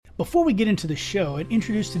Before we get into the show and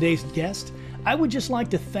introduce today's guest, I would just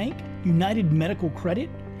like to thank United Medical Credit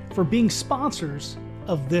for being sponsors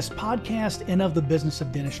of this podcast and of the business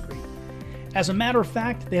of dentistry. As a matter of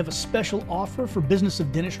fact, they have a special offer for business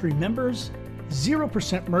of dentistry members,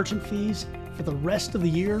 0% merchant fees for the rest of the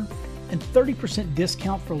year, and 30%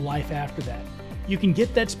 discount for life after that. You can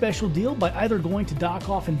get that special deal by either going to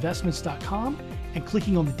docoffinvestments.com and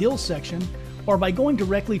clicking on the deals section, or by going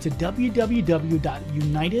directly to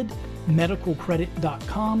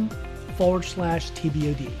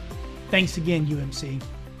www.unitedmedicalcredit.com/TBOD. Thanks again, UMC.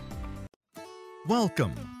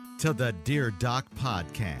 Welcome to the Dear Doc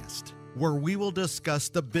Podcast, where we will discuss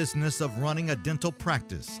the business of running a dental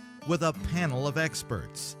practice with a panel of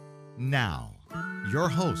experts. Now, your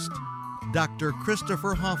host, Dr.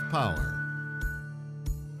 Christopher Hoffpower.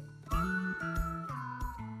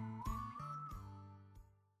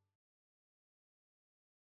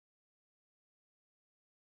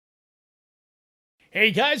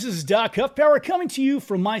 Hey guys, this is Doc Hoffpower coming to you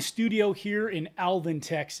from my studio here in Alvin,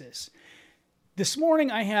 Texas. This morning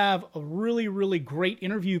I have a really great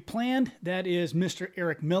interview planned. That is Mr.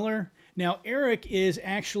 Eric Miller. Now, Eric is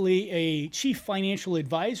actually a chief financial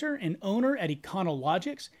advisor and owner at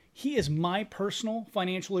Econologics. He is my personal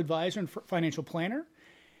financial advisor and financial planner.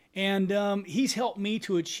 And he's helped me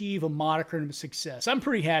to achieve a modicum of success. I'm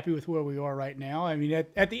pretty happy with where we are right now. I mean,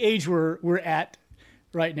 at the age we're at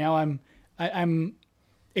right now, I'm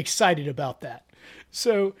excited about that.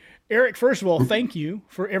 So, Eric, first of all, thank you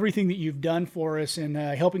for everything that you've done for us and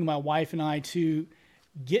helping my wife and I to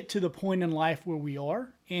get to the point in life where we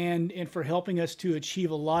are, and for helping us to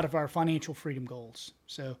achieve a lot of our financial freedom goals.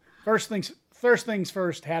 So, first things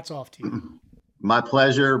first, hats off to you. My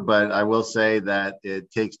pleasure, but I will say that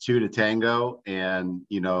it takes two to tango, and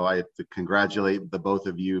I have to congratulate the both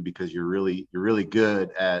of you because you're really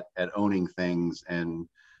good at owning things and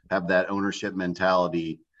have that ownership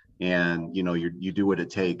mentality, and you do what it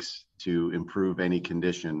takes to improve any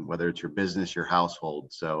condition, whether it's your business, your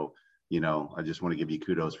household. So I just want to give you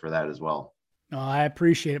kudos for that as well. Oh, I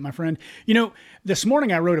appreciate it, my friend. This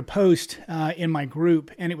morning I wrote a post in my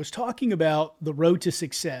group, and it was talking about the road to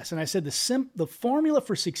success. And I said the formula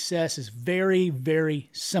for success is very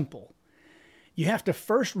simple. You have to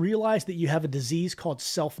first realize that you have a disease called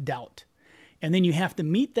self-doubt, and then you have to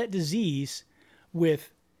meet that disease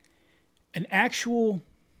with an actual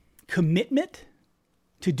commitment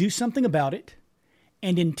to do something about it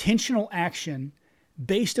and intentional action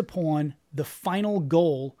based upon the final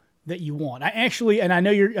goal that you want. I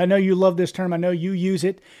know you love this term. I know you use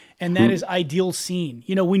it, and that is ideal scene.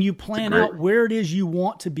 When you plan out where it is you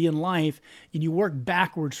want to be in life and you work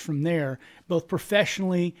backwards from there, both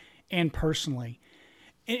professionally and personally.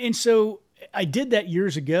 And so I did that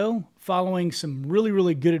years ago, following some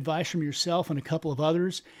really good advice from yourself and a couple of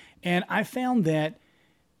others. And I found that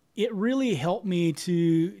it really helped me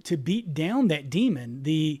to beat down that demon,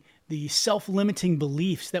 the self-limiting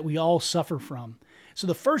beliefs that we all suffer from. So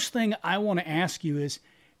the first thing I want to ask you is,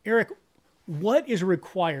 Eric, what is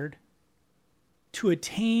required to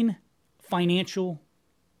attain financial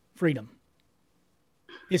freedom?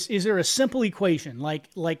 Is there a simple equation like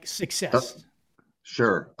success?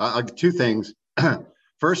 Sure. Two things.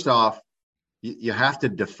 First off, you have to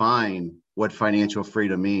define what financial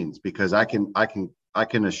freedom means, because I can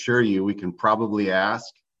assure you we can probably ask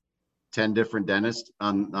 10 different dentists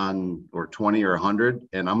on or 20 or 100,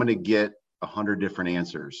 and I'm going to get 100 different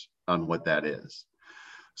answers on what that is.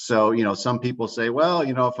 So, some people say, well,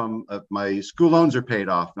 if my school loans are paid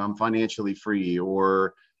off and I'm financially free,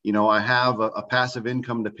 or, I have a passive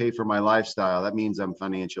income to pay for my lifestyle, that means I'm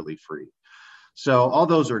financially free. So all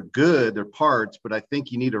those are good, they're parts, but I think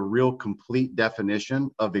you need a real complete definition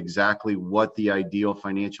of exactly what the ideal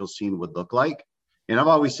financial scene would look like. And I've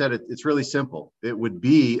always said it's really simple. It would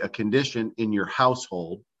be a condition in your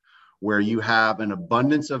household where you have an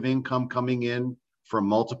abundance of income coming in from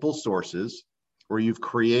multiple sources, where you've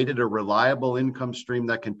created a reliable income stream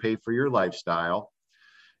that can pay for your lifestyle.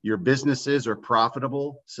 Your businesses are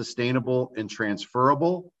profitable, sustainable, and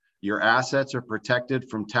transferable. Your assets are protected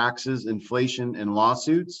from taxes, inflation, and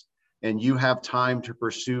lawsuits, and you have time to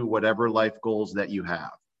pursue whatever life goals that you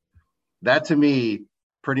have. That, to me,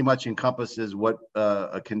 pretty much encompasses what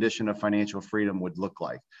a condition of financial freedom would look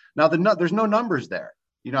like. Now, there's no numbers there.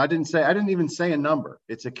 I didn't even say a number.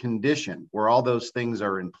 It's a condition where all those things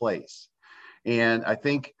are in place. And I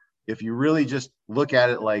think if you really just look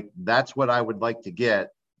at it like that's what I would like to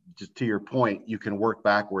get, just to your point, you can work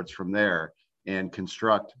backwards from there and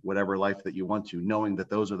construct whatever life that you want to, knowing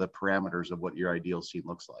that those are the parameters of what your ideal scene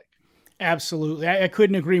looks like. Absolutely. I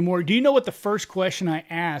couldn't agree more. Do you know what the first question I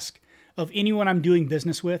ask of anyone I'm doing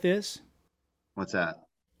business with is, What's that?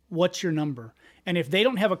 what's your number? And if they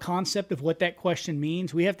don't have a concept of what that question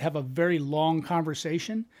means, we have to have a very long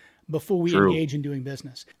conversation before we True. engage in doing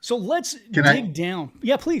business. So let's Can I? dig down.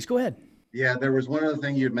 Yeah, please go ahead. Yeah, there was one other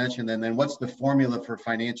thing you had mentioned, and then what's the formula for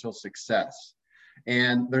financial success?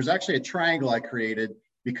 And there's actually a triangle I created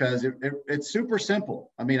because it's super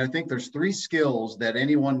simple. I mean, I think there's three skills that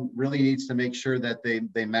anyone really needs to make sure that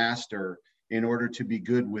they master in order to be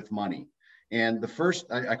good with money. And the first,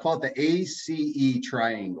 I call it the ACE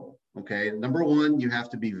triangle. Okay. Number one, you have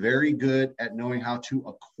to be very good at knowing how to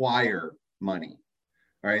acquire money.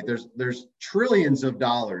 All right. There's trillions of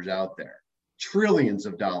dollars out there, trillions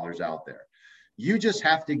of dollars out there. You just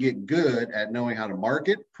have to get good at knowing how to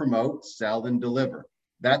market, promote, sell, and deliver.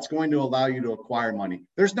 That's going to allow you to acquire money.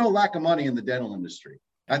 There's no lack of money in the dental industry.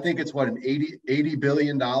 I think it's what, an $80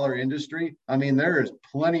 billion industry. I mean, there is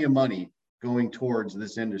plenty of money going towards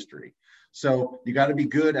this industry. So you got to be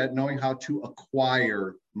good at knowing how to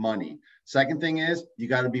acquire money. Second thing is you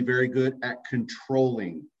got to be very good at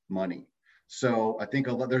controlling money. So I think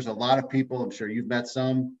there's a lot of people, I'm sure you've met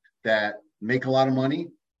some, that make a lot of money,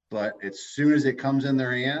 but as soon as it comes in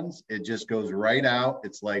their hands, it just goes right out.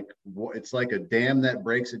 It's like a dam that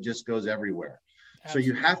breaks, it just goes everywhere. Absolutely.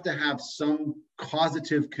 So you have to have some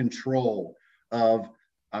causative control of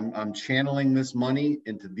I'm channeling this money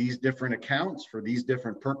into these different accounts for these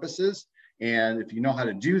different purposes. And if you know how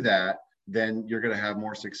to do that, then you're going to have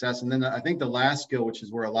more success. And then I think the last skill, which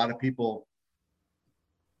is where a lot of people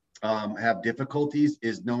have difficulties,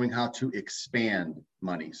 is knowing how to expand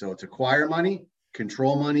money. So it's acquire money,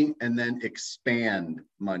 control money, and then expand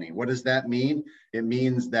money. What does that mean? It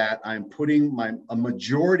means that I'm putting a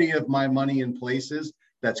majority of my money in places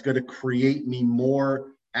that's going to create me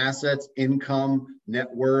more assets, income, net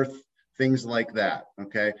worth, things like that.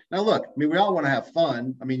 Okay. Now look, I mean, we all want to have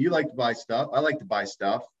fun. I mean, you like to buy stuff. I like to buy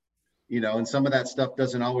stuff, and some of that stuff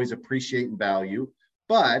doesn't always appreciate in value,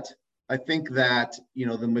 but I think that,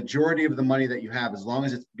 the majority of the money that you have, as long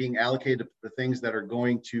as it's being allocated to the things that are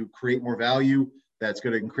going to create more value, that's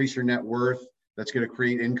going to increase your net worth, that's going to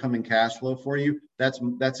create income and cash flow for you,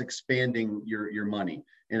 that's expanding your money.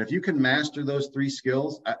 And if you can master those three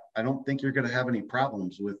skills, I don't think you're going to have any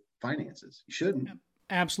problems with finances. You shouldn't.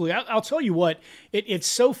 Absolutely. I'll tell you what, it's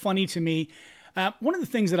so funny to me. One of the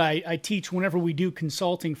things that I teach whenever we do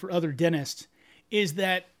consulting for other dentists is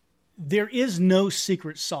that there is no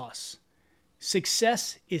secret sauce.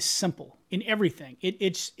 Success is simple in everything.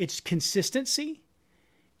 It's consistency.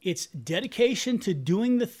 It's dedication to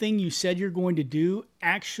doing the thing you said you're going to do,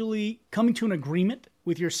 actually coming to an agreement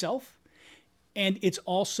with yourself. And it's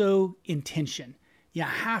also intention. You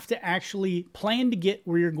have to actually plan to get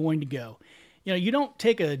where you're going to go. You don't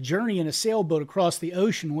take a journey in a sailboat across the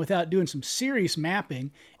ocean without doing some serious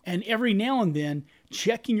mapping and every now and then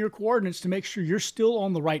checking your coordinates to make sure you're still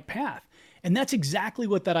on the right path. And that's exactly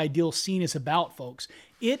what that ideal scene is about, folks.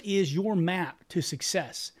 It is your map to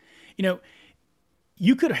success.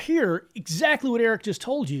 You could hear exactly what Eric just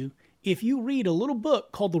told you if you read a little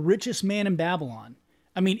book called The Richest Man in Babylon.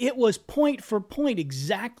 I mean, it was point for point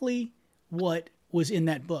exactly what was in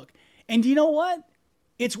that book. And you know what?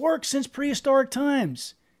 It's worked since prehistoric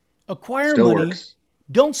times. Acquire Still money. Works.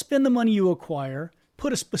 Don't spend the money you acquire.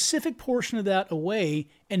 Put a specific portion of that away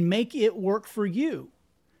and make it work for you.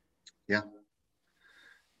 Yeah.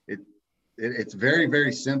 It's very,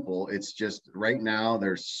 very simple. It's just right now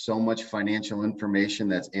there's so much financial information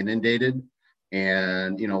that's inundated.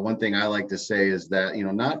 And, one thing I like to say is that,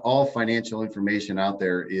 not all financial information out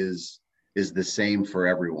there is the same for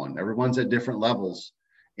everyone. Everyone's at different levels.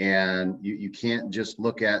 And you can't just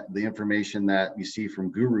look at the information that you see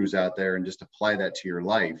from gurus out there and just apply that to your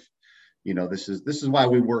life. This is why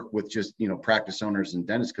we work with just, practice owners and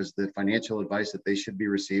dentists, because the financial advice that they should be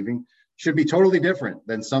receiving should be totally different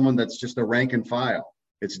than someone that's just a rank and file.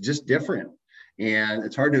 It's just different. And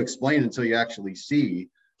it's hard to explain until you actually see,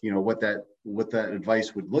 what that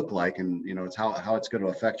advice would look like. And, it's how it's going to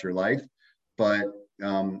affect your life. But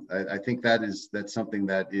I think that's something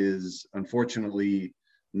that is unfortunately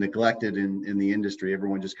neglected in the industry.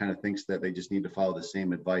 Everyone just kind of thinks that they just need to follow the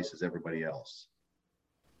same advice as everybody else.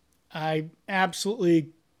 I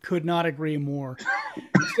absolutely could not agree more.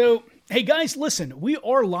 So, hey guys, listen, we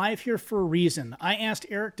are live here for a reason. I asked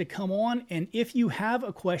Eric to come on, and if you have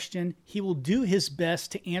a question, he will do his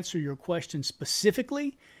best to answer your question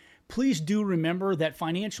specifically. Please do remember that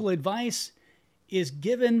financial advice is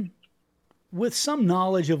given with some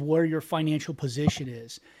knowledge of where your financial position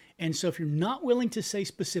is. And so if you're not willing to say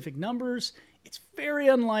specific numbers, it's very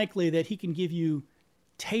unlikely that he can give you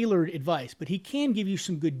tailored advice, but he can give you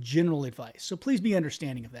some good general advice. So please be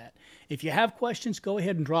understanding of that. If you have questions, go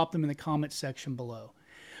ahead and drop them in the comments section below.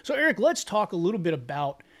 So Eric, let's talk a little bit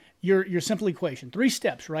about your simple equation. 3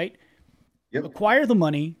 steps, right? Yep. Acquire the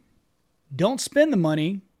money, don't spend the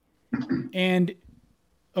money, and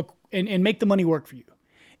make the money work for you.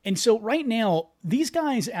 And so right now, these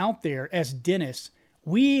guys out there as dentists,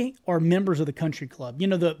 we are members of the country club. You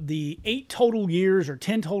know, the 8 total years or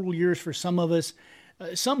 10 total years for some of us,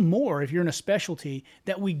 some more if you're in a specialty,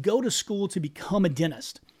 that we go to school to become a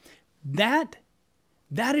dentist. That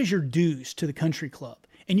is your dues to the country club.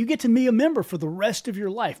 And you get to be a member for the rest of your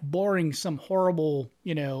life, barring some horrible,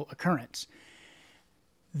 occurrence.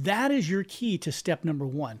 That is your key to step number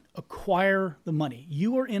 1, acquire the money.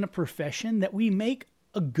 You are in a profession that we make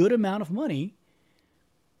a good amount of money.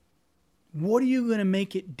 What are you going to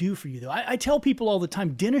make it do for you, though? I tell people all the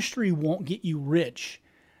time, dentistry won't get you rich,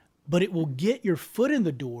 but it will get your foot in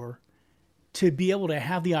the door to be able to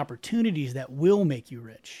have the opportunities that will make you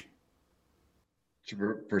rich.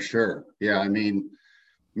 For sure. Yeah. I mean,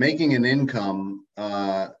 making an income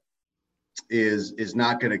is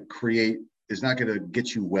not going to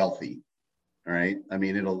get you wealthy. All right. I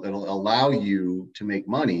mean, it'll allow you to make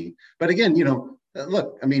money. But again,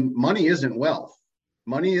 look, I mean, money isn't wealth.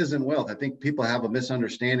 Money isn't wealth. I think people have a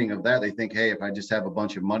misunderstanding of that. They think, hey, if I just have a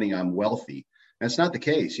bunch of money, I'm wealthy. That's not the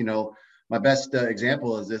case. My best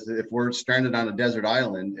example is this: if we're stranded on a desert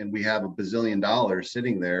island and we have $1 billion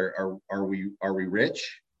sitting there, are we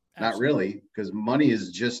rich? Absolutely. Not really, because money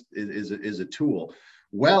is just is a tool.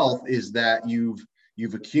 Wealth is that you've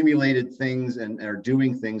accumulated things and are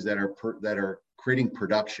doing things that are creating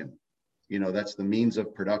production. That's the means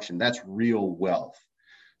of production. That's real wealth.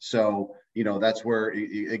 So, that's where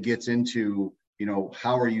it gets into,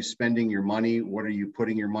 how are you spending your money? What are you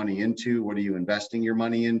putting your money into? What are you investing your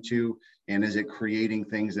money into? And is it creating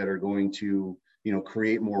things that are going to,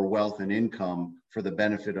 create more wealth and income for the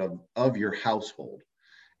benefit of your household?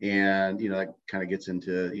 And, that kind of gets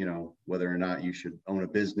into, whether or not you should own a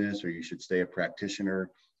business or you should stay a practitioner.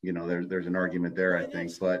 There's an argument there, I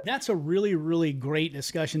think. But that's a really, really great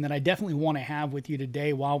discussion that I definitely want to have with you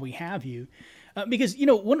today while we have you. Because,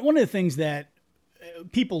 one of the things that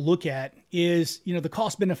people look at is, the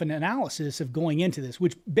cost benefit analysis of going into this,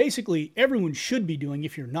 which basically everyone should be doing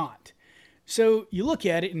if you're not. So you look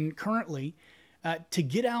at it, and currently to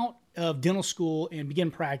get out of dental school and begin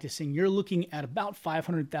practicing, you're looking at about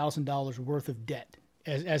 $500,000 worth of debt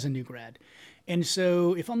as a new grad. And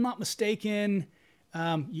so if I'm not mistaken,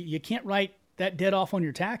 you can't write that debt off on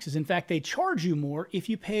your taxes. In fact, they charge you more if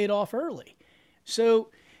you pay it off early.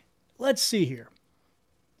 So let's see here.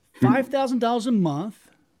 $5,000 a month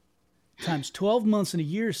times 12 months in a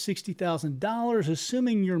year is $60,000.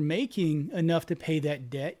 Assuming you're making enough to pay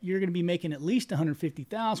that debt, you're going to be making at least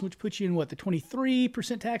 $150,000, which puts you in the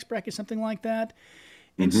 23% tax bracket, something like that.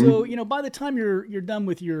 And so, by the time you're done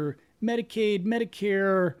with your Medicaid,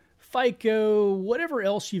 Medicare, FICO, whatever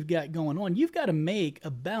else you've got going on, you've got to make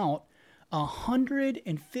about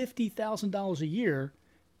 $150,000 a year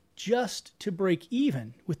just to break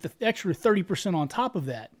even, with the extra 30% on top of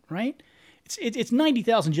that, right? It's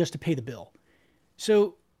 $90,000 just to pay the bill.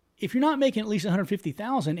 So if you're not making at least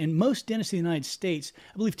 $150,000, and most dentists in the United States,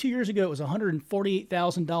 I believe 2 years ago it was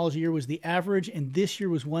 $148,000 a year was the average, and this year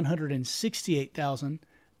was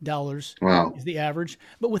 $168,000 wow. is the average.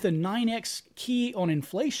 But with a 9x key on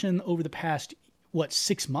inflation over the past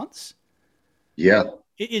 6 months? Yeah.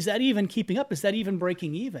 Is that even keeping up? Is that even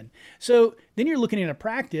breaking even? So then you're looking at a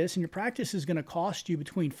practice, and your practice is going to cost you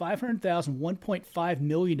between $500,000 and $1.5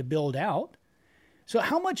 million to build out. So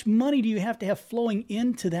how much money do you have to have flowing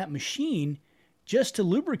into that machine just to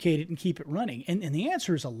lubricate it and keep it running? And the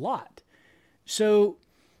answer is a lot. So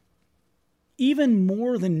even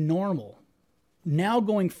more than normal, now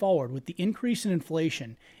going forward with the increase in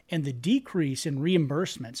inflation and the decrease in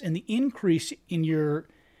reimbursements and the increase in your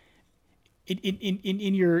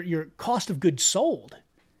your cost of goods sold,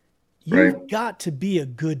 you've got to be a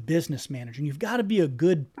good business manager, and you've got to be a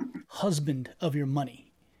good husband of your money.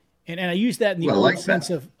 And I use that in the old sense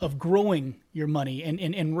of growing your money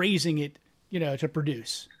and raising it, to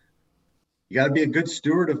produce. You got to be a good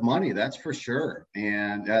steward of money. That's for sure.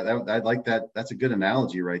 And I like that. That's a good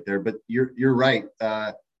analogy right there, but you're right.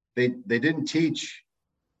 They don't teach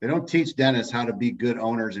dentists how to be good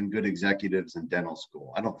owners and good executives in dental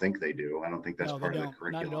school. I don't think they do. I don't think that's part of the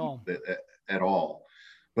curriculum at all.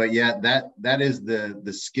 But yeah, that is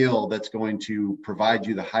the skill that's going to provide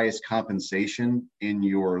you the highest compensation in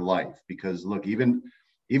your life. Because look, even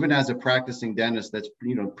as a practicing dentist that's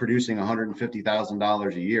producing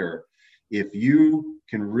 $150,000 a year, if you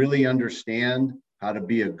can really understand how to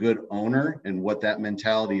be a good owner and what that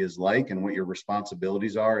mentality is like and what your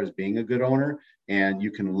responsibilities are as being a good owner, and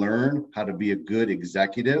you can learn how to be a good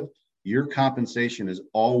executive, your compensation is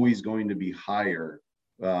always going to be higher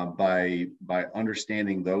by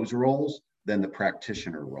understanding those roles than the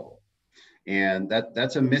practitioner role. And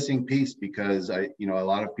that's a missing piece, because a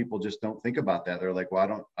lot of people just don't think about that. They're like,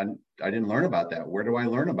 well, I didn't learn about that. Where do I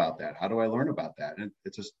learn about that? How do I learn about that? And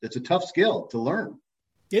it's a tough skill to learn.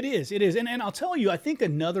 It is. And I'll tell you, I think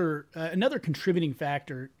another contributing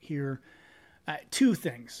factor here, two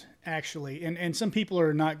things actually, and some people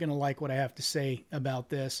are not going to like what I have to say about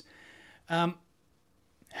this. The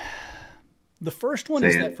first one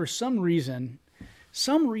is that for some reason,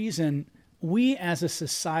 we as a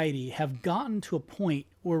society have gotten to a point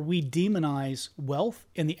where we demonize wealth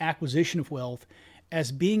and the acquisition of wealth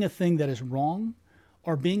as being a thing that is wrong,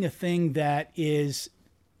 or being a thing that is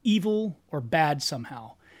evil or bad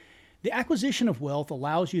somehow. The acquisition of wealth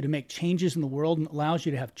allows you to make changes in the world and allows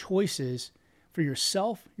you to have choices for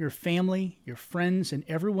yourself, your family, your friends, and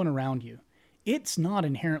everyone around you. It's not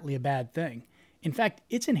inherently a bad thing. In fact,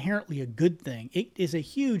 it's inherently a good thing. It is a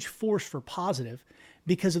huge force for positive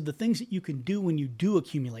because of the things that you can do when you do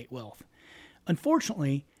accumulate wealth.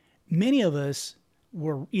 Unfortunately, many of us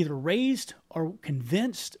were either raised or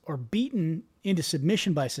convinced or beaten into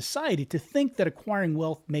submission by society to think that acquiring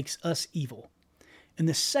wealth makes us evil. And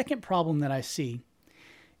the second problem that I see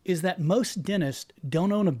is that most dentists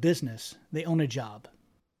don't own a business, they own a job.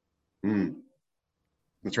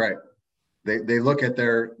 That's right. They look at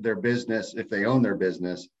their business, if they own their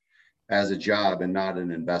business, as a job and not an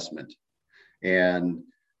investment. And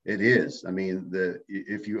it is. I mean,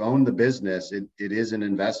 if you own the business, it is an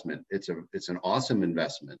investment. It's an awesome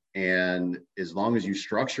investment. And as long as you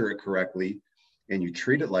structure it correctly and you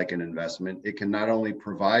treat it like an investment, it can not only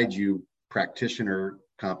provide you practitioner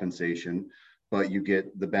compensation, but you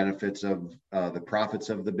get the benefits of the profits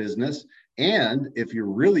of the business. And if you're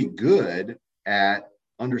really good at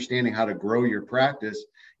understanding how to grow your practice,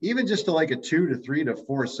 even just to like a 2 to 3 to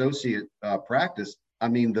 4 associate practice, I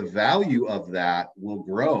mean, the value of that will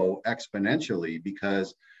grow exponentially,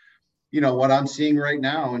 because, what I'm seeing right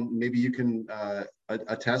now, and maybe you can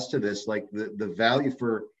attest to this, like the value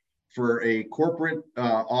for a corporate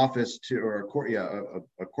office or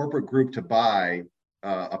a corporate group to buy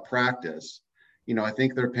a practice, I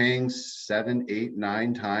think they're paying 7, 8,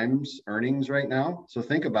 9 times earnings right now. So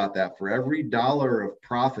think about that. For every dollar of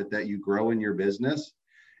profit that you grow in your business,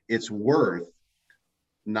 it's worth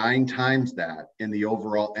 9 times that in the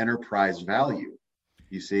overall enterprise value,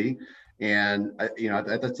 you see? And,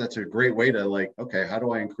 that's a great way to like, okay, how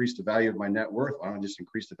do I increase the value of my net worth? Why don't I just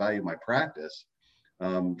increase the value of my practice?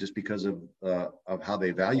 Just because of how they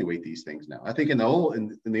evaluate these things now. I think in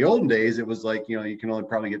the olden days, it was like, you can only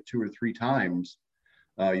probably get 2 or 3 times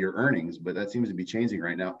your earnings, but that seems to be changing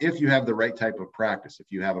right now. If you have the right type of practice, if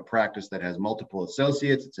you have a practice that has multiple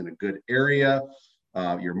associates, it's in a good area,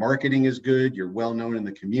 your marketing is good, you're well known in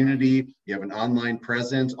the community, you have an online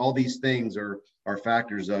presence, all these things are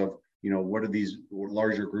factors of, what are these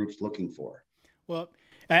larger groups looking for? Well,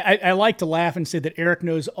 I like to laugh and say that Eric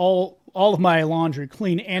knows all of my laundry,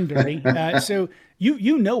 clean and dirty. So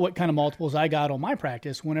you know what kind of multiples I got on my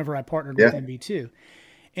practice whenever I partnered with MV2.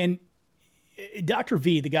 And Dr.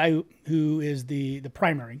 V, the guy who is the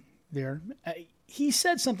primary there, he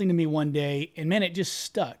said something to me one day, and man, it just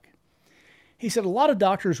stuck. He said a lot of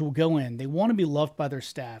doctors will go in, they want to be loved by their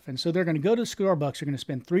staff, and so they're going to go to Starbucks, they're going to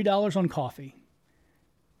spend $3 on coffee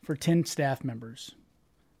for 10 staff members.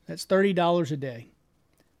 That's $30 a day.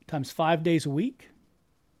 Times 5 days a week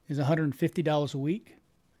is $150 a week.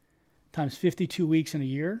 Times 52 weeks in a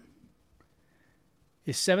year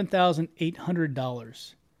is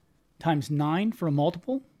 $7,800. Times 9 for a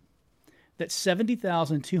multiple, that's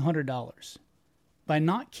 $70,200. By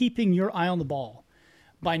not keeping your eye on the ball,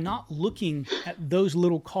 by not looking at those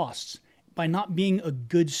little costs, by not being a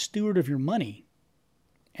good steward of your money,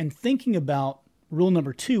 and thinking about rule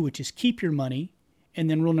number 2, which is keep your money, and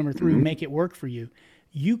then rule number 3, make it work for you,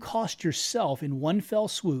 you cost yourself in one fell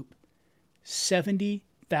swoop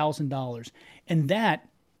 $70,000. And that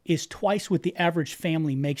is twice what the average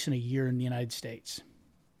family makes in a year in the United States.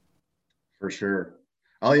 For sure.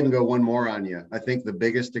 I'll even go one more on you. I think the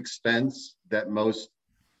biggest expense that most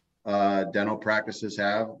dental practices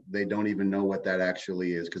have, they don't even know what that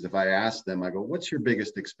actually is. Because if I ask them, I go, what's your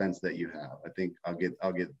biggest expense that you have? I think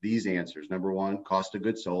I'll get these answers. Number 1, cost of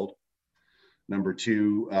goods sold. Number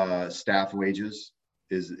 2, staff wages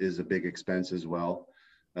is a big expense as well.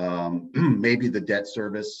 Maybe the debt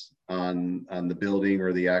service on the building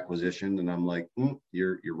or the acquisition. And I'm like,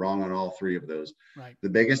 you're wrong on all three of those. Right. The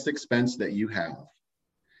biggest expense that you have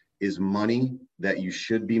is money that you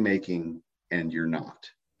should be making and you're not.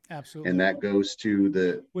 Absolutely. And that goes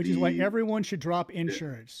to which is why everyone should drop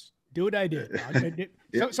insurance. Do what I did.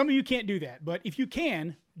 Some of you can't do that, but if you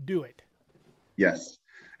can, do it. Yes.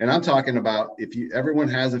 And I'm talking about everyone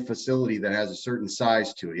has a facility that has a certain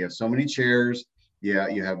size to it. You have so many chairs,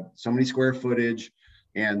 you have so many square footage,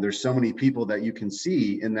 and there's so many people that you can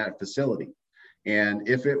see in that facility. And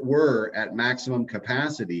if it were at maximum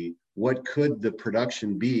capacity, what could the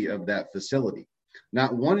production be of that facility?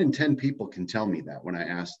 Not 1 in 10 people can tell me that when I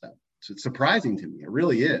ask them. So it's surprising to me. It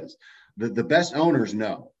really is. The best owners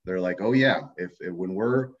know. They're like, oh yeah, if when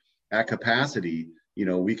we're at capacity,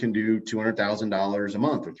 we can do $200,000 a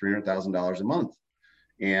month or $300,000 a month.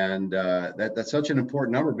 And that's such an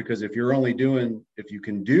important number, because if you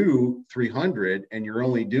can do 300 and you're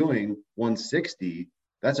only doing 160,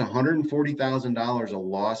 that's $140,000 of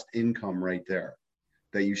lost income right there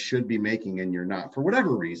that you should be making and you're not, for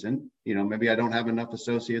whatever reason. Maybe I don't have enough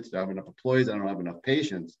associates, I don't have enough employees, I don't have enough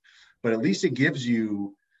patients, but at least it gives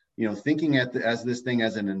you, thinking as this thing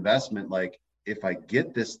as an investment, like if I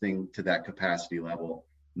get this thing to that capacity level,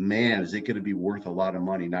 man, is it going to be worth a lot of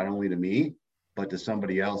money, not only to me, but to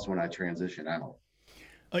somebody else when I transition out.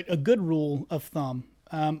 A good rule of thumb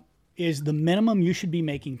is the minimum you should be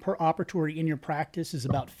making per operatory in your practice is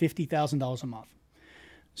about $50,000 a month.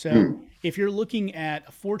 So if you're looking at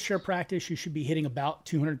a 4-chair practice, you should be hitting about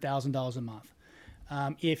 $200,000 a month.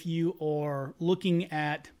 If you are looking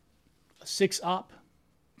at a 6-op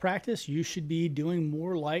practice, you should be doing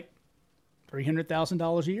more like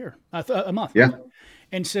 $300,000 a year, a month. Yeah.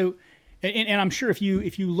 And so, and I'm sure if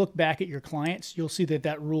you look back at your clients, you'll see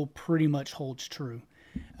that rule pretty much holds true.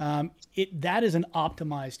 That is an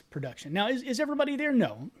optimized production. Now, is everybody there?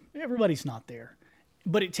 No, everybody's not there,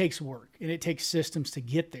 but it takes work and it takes systems to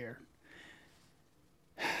get there.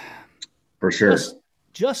 For sure.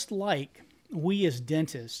 Just like we as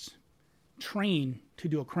dentists train to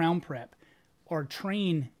do a crown prep, or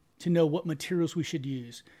train to know what materials we should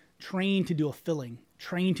use, train to do a filling,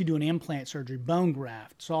 train to do an implant surgery, bone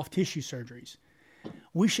graft, soft tissue surgeries.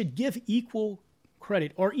 We should give equal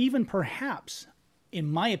credit, or even perhaps, in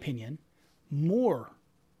my opinion, more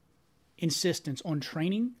insistence on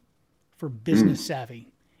training for business savvy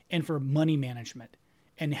and for money management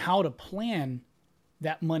and how to plan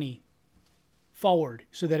that money forward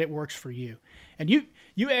so that it works for you. And you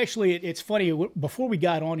actually, it's funny, before we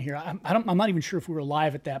got on here, I'm not even sure if we were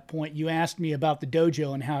live at that point. You asked me about the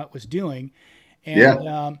dojo and how it was doing.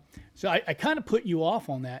 And so I kind of put you off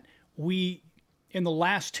on that. In the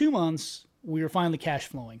last 2 months, we were finally cash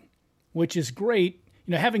flowing, which is great.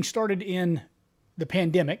 Having started in the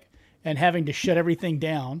pandemic and having to shut everything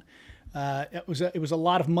down, it was a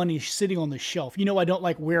lot of money sitting on the shelf. I don't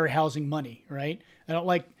like warehousing money, right? I don't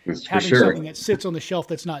like having something that sits on the shelf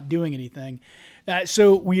that's not doing anything.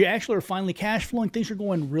 So we actually are finally cash flowing. Things are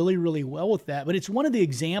going really, really well with that. But it's one of the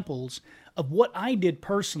examples of what I did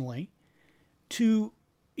personally to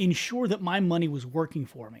ensure that my money was working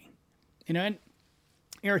for me. And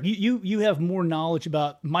Eric, you have more knowledge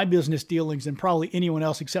about my business dealings than probably anyone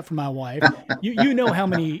else except for my wife. You know how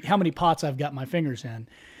many pots I've got my fingers in.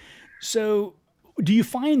 So do you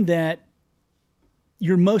find that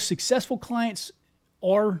your most successful clients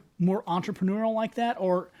are more entrepreneurial like that?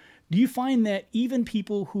 Or do you find that even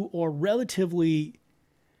people who are relatively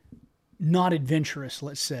not adventurous,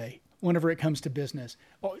 let's say, whenever it comes to business,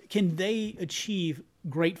 can they achieve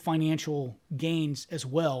great financial gains as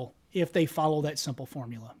well if they follow that simple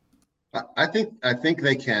formula? I think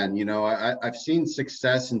they can. I've seen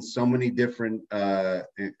success in so many different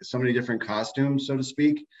costumes, so to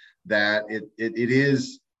speak, that it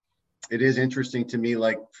is interesting to me.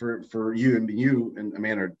 Like for you and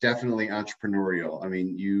Amanda are definitely entrepreneurial. I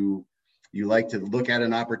mean, you like to look at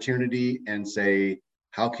an opportunity and say,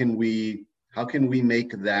 how can we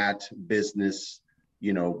make that business,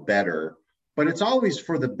 better? But it's always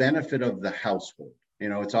for the benefit of the household.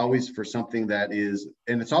 It's always for something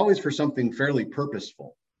it's always for something fairly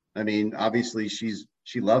purposeful. I mean, obviously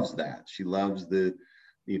she loves that. She loves the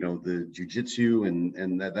jujitsu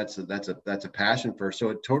and that's a passion for her. So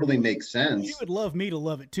it totally makes sense. She would love me to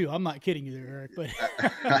love it too. I'm not kidding you there, Eric,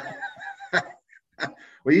 but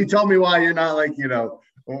well, you told me why you're not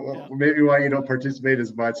maybe why you don't participate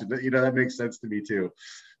as much. That makes sense to me too.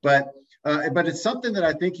 But it's something that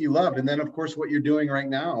I think you love. And then, of course, what you're doing right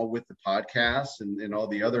now with the podcasts and all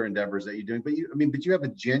the other endeavors that you're doing. But you have a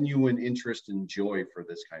genuine interest and joy for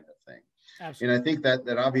this kind of thing. Absolutely. And I think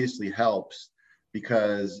that obviously helps.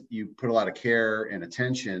 because you put a lot of care and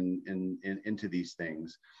attention into these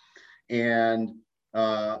things. And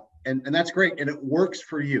that's great. And it works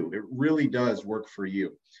for you. It really does work for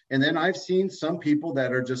you. And then I've seen some people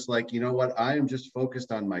that are just like, you know what, I am just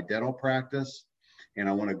focused on my dental practice and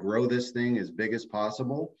I want to grow this thing as big as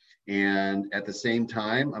possible. And at the same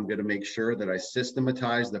time, I'm going to make sure that I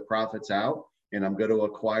systematize the profits out, and I'm going to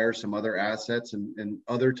acquire some other assets and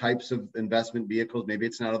other types of investment vehicles. Maybe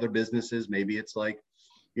it's not other businesses. Maybe it's like,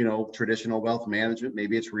 traditional wealth management.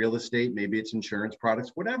 Maybe it's real estate. Maybe it's insurance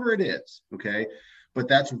products, whatever it is. Okay. But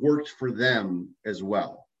that's worked for them as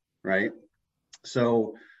well. Right.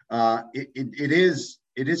 So it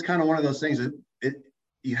is kind of one of those things that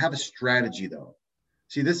you have a strategy though.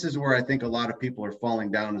 See, this is where I think a lot of people are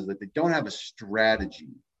falling down, is that they don't have a strategy,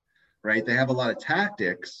 right? They have a lot of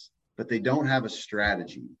tactics, but they don't have a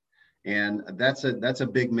strategy. And that's a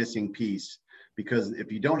big missing piece, because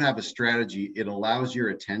if you don't have a strategy, it allows your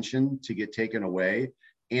attention to get taken away,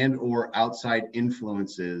 and or outside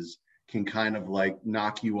influences can kind of like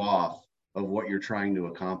knock you off of what you're trying to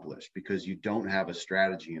accomplish because you don't have a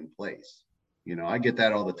strategy in place. I get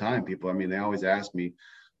that all the time. People, they always ask me,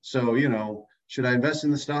 so, should I invest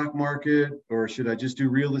in the stock market, or should I just do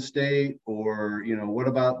real estate, or, what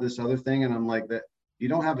about this other thing? And I'm like, that you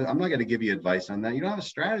don't have, I'm not going to give you advice on that. You don't have a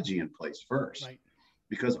strategy in place first, right?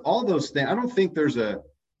 Because all those things, I don't think there's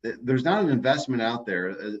not an investment out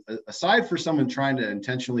there, aside for someone trying to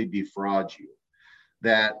intentionally defraud you,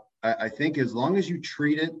 that I think as long as you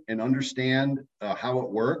treat it and understand how it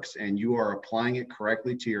works, and you are applying it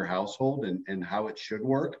correctly to your household and how it should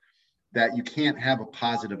work, that you can't have a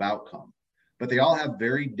positive outcome. But they all have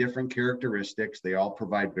very different characteristics. They all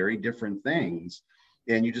provide very different things.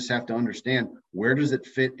 And you just have to understand, where does it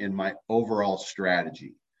fit in my overall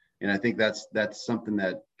strategy? And I think that's something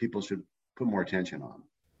that people should put more attention on.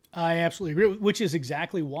 I absolutely agree, which is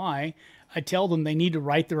exactly why I tell them they need to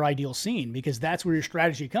write their ideal scene, because that's where your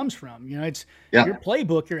strategy comes from. It's your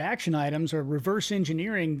playbook, your action items are reverse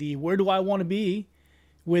engineering the where do I want to be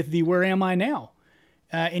with the where am I now?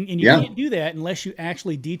 And you can't do that unless you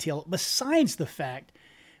actually detail it. Besides the fact,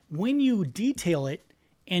 when you detail it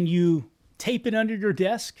and you tape it under your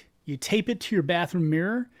desk, you tape it to your bathroom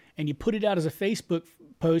mirror, and you put it out as a Facebook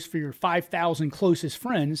post for your 5,000 closest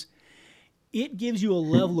friends, it gives you a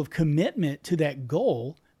level of commitment to that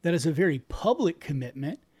goal that is a very public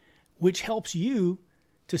commitment, which helps you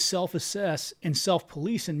to self-assess and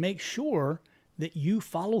self-police and make sure that you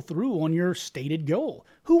follow through on your stated goal.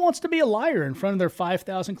 Who wants to be a liar in front of their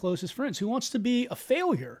 5,000 closest friends? Who wants to be a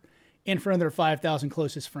failure in front of their 5,000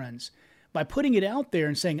 closest friends? By putting it out there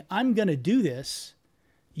and saying, I'm going to do this,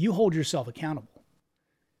 you hold yourself accountable.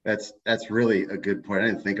 That's really a good point. I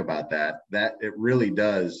didn't think about that. That it really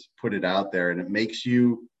does put it out there, and it makes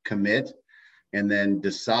you commit and then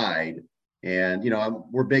decide. And,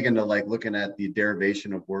 we're big into like looking at the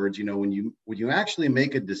derivation of words. When you actually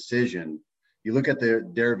make a decision, you look at the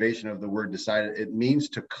derivation of the word decide. It means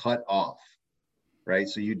to cut off, right?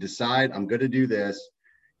 So you decide, I'm going to do this.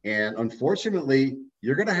 And unfortunately,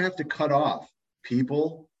 you're going to have to cut off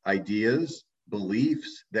people, ideas,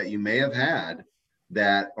 beliefs that you may have had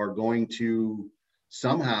that are going to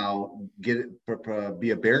somehow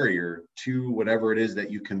be a barrier to whatever it is that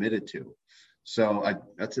you committed to. So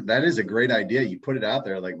that is a great idea. You put it out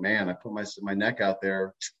there like, man, I put my neck out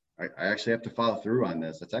there. I actually have to follow through on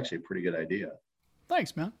this. That's actually a pretty good idea.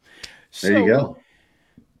 Thanks, man. There you go.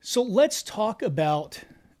 So let's talk about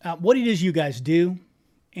what it is you guys do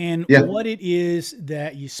and what it is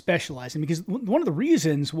that you specialize in. Because one of the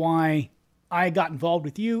reasons why I got involved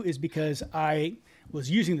with you is because I was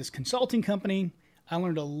using this consulting company. I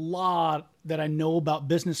learned a lot that I know about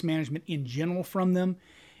business management in general from them,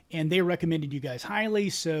 and they recommended you guys highly.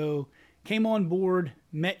 So came on board,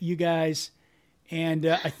 met you guys, and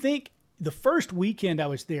I think the first weekend I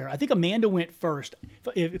was there, I think Amanda went first.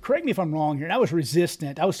 Correct me if I'm wrong here. And I was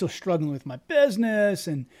resistant. I was still struggling with my business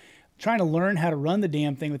and trying to learn how to run the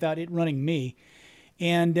damn thing without it running me.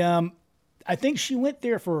 And I think she went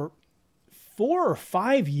there for 4 or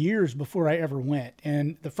 5 years before I ever went.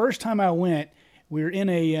 And the first time I went, we were in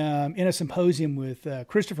a symposium with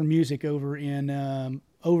Christopher Music over in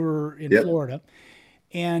Florida,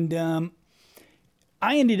 and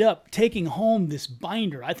I ended up taking home this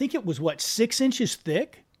binder. I think it was 6 inches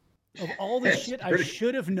thick of all the shit I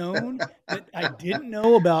should have known that I didn't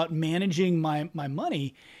know about managing my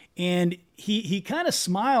money. And he kind of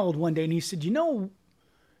smiled one day and he said,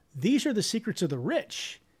 these are the secrets of the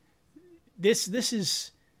rich. This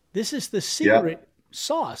is the secret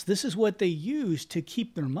sauce. This is what they use to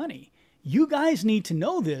keep their money. You guys need to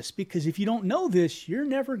know this, because if you don't know this, you're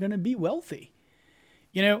never going to be wealthy.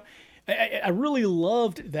 You know, I really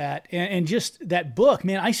loved that. And just that book,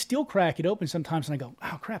 man, I still crack it open sometimes and I go,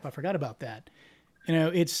 oh crap, I forgot about that. You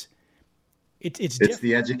know, it's It's different.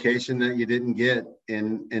 the education that you didn't get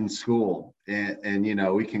in school. And you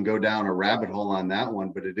know, we can go down a rabbit hole on that one,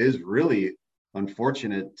 but it is really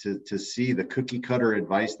unfortunate to see the cookie cutter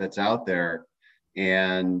advice that's out there.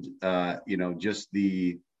 And you know, just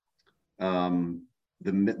um,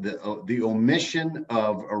 the omission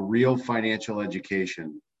of a real financial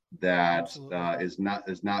education that Absolutely.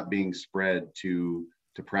 is not being spread to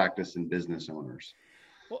practice and business owners.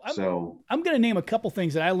 Well, So I'm going to name a couple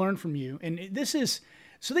things that I learned from you, and this is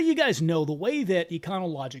so that you guys know the way that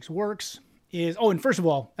Econologics works is. Oh, and first of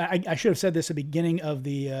all, I should have said this at the beginning of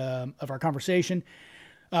the of our conversation,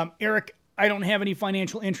 Eric. I don't have any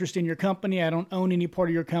financial interest in your company. I don't own any part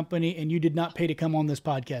of your company, and you did not pay to come on this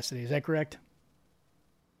podcast today. Is that correct?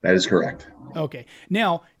 that is correct. Okay.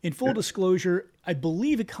 Now, in full disclosure, I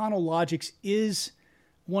believe Econologics is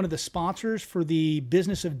one of the sponsors for the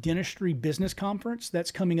Business of Dentistry Business Conference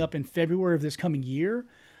that's coming up in February of this coming year.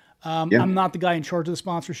 Yeah, I'm not the guy in charge of the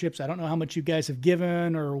sponsorships. I don't know how much you guys have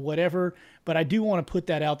given or whatever, but I do want to put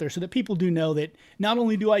that out there so that people do know that not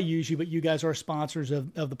only do I use you, but you guys are sponsors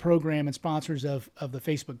of the program and sponsors of the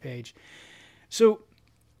Facebook page. So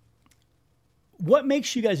what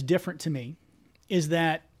makes you guys different to me is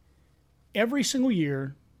that every single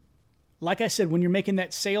year, like I said, when you're making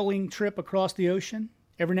that sailing trip across the ocean,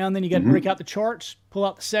 every now and then you got to break out the charts, pull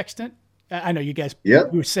out the sextant. I know you guys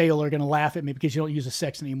yep, who sail are going to laugh at me because you don't use a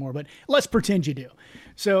sextant anymore, but let's pretend you do.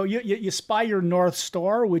 So you spy your North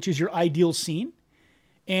Star, which is your ideal scene,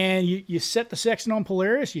 and you set the sextant on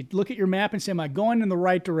Polaris. You look at your map and say, am I going in the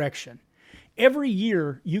right direction? Every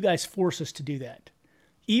year, you guys force us to do that.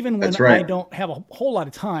 Even when that's I right. don't have a whole lot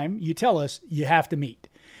of time, you tell us you have to meet.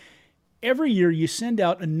 Every year, you send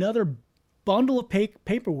out another bundle of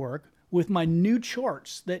paperwork with my new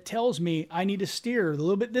charts that tells me I need to steer a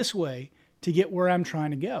little bit this way to get where I'm trying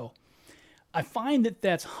to go. I find that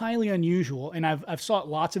that's highly unusual, and I've sought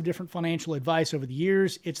lots of different financial advice over the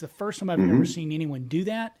years. It's the first time I've ever seen anyone do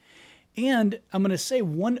that. And I'm going to say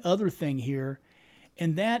one other thing here,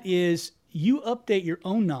 and that is you update your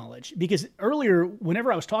own knowledge. Because earlier,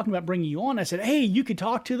 whenever I was talking about bringing you on, I said, hey, you could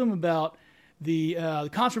talk to them about the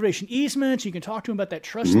conservation easements. You can talk to them about that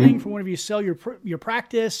trust thing for whenever you sell your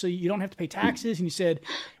practice so you don't have to pay taxes. And you said,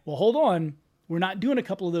 well, hold on. We're not doing a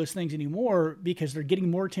couple of those things anymore because they're getting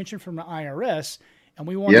more attention from the IRS. And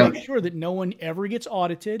we want to Yeah, make sure that no one ever gets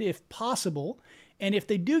audited if possible. And if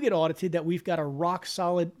they do get audited, that we've got a rock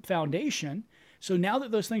solid foundation. So now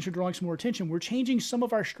that those things are drawing some more attention, we're changing some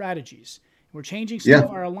of our strategies. We're changing some yeah.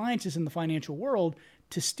 of our alliances in the financial world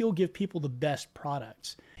to still give people the best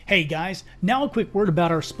products. Hey guys, now a quick word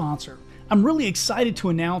about our sponsor. I'm really excited to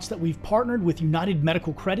announce that we've partnered with United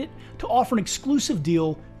Medical Credit to offer an exclusive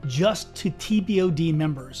deal just to TBOD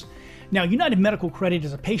members. Now, United Medical Credit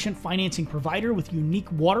is a patient financing provider with a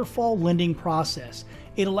unique waterfall lending process.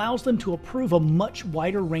 It allows them to approve a much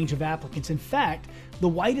wider range of applicants. In fact, the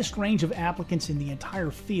widest range of applicants in the entire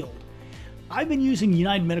field. I've been using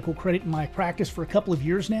United Medical Credit in my practice for a couple of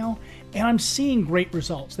years now, and I'm seeing great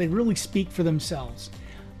results. They really speak for themselves.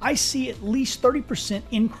 I see at least 30%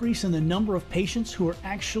 increase in the number of patients who are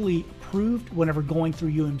actually approved whenever going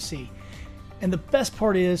through UMC. And the best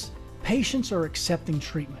part is, patients are accepting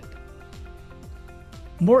treatment.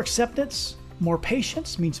 More acceptance, more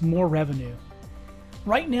patients means more revenue.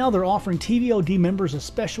 Right now, they're offering TVOD members a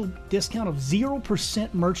special discount of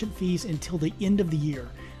 0% merchant fees until the end of the year.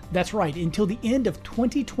 That's right, until the end of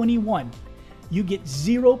 2021, you get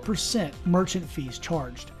 0% merchant fees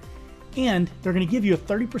charged. And they're going to give you a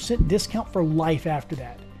 30% discount for life after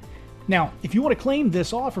that. Now, if you want to claim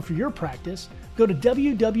this offer for your practice, go to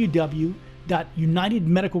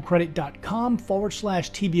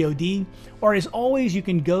www.unitedmedicalcredit.com/TBOD, or as always, you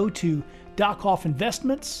can go to Dockoff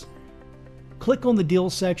Investments, click on the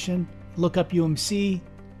deals section, look up UMC,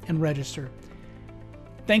 and register.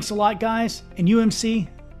 Thanks a lot, guys, and UMC,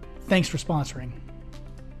 thanks for sponsoring.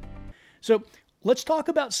 So let's talk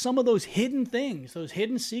about some of those hidden things, those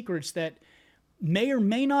hidden secrets that may or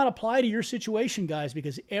may not apply to your situation, guys,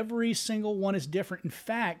 because every single one is different. In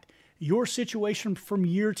fact, your situation from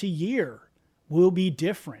year to year will be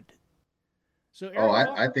different. So, Oh, Eric,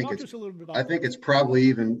 I think talk to us a little bit I about think that. it's probably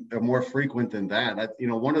even more frequent than that. You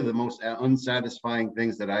know, one of the most unsatisfying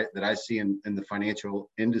things that I see in the financial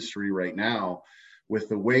industry right now, with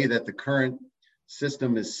the way that the current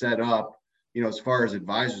system is set up, you know, as far as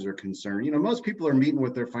advisors are concerned, you know, most people are meeting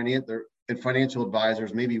with their financial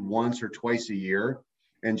advisors maybe once or twice a year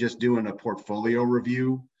and just doing a portfolio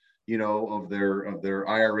review. of their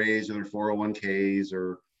IRAs or their 401ks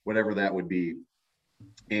or whatever that would be.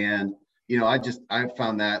 And I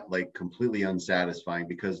found that like completely unsatisfying,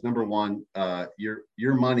 because number one,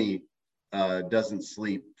 your money doesn't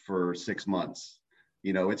sleep for 6 months.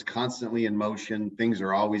 It's constantly in motion. Things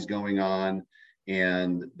are always going on.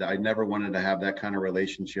 And I never wanted to have that kind of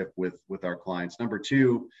relationship with our clients. Number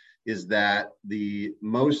two is that the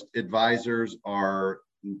most advisors are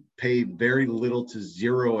pay very little to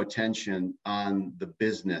zero attention on the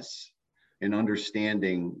business and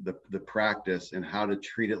understanding the practice and how to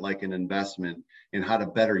treat it like an investment and how to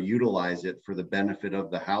better utilize it for the benefit of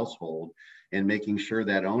the household, and making sure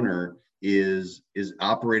that owner is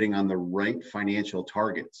operating on the right financial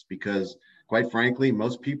targets. Because quite frankly,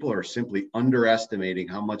 most people are simply underestimating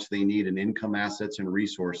how much they need in income, assets, and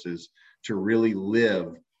resources to really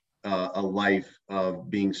live a life of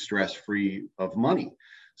being stress-free of money.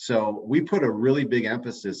 So we put a really big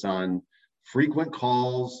emphasis on frequent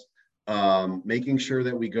calls, making sure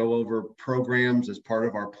that we go over programs as part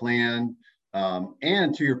of our plan.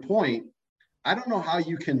 And to your point, I don't know how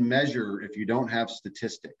you can measure if you don't have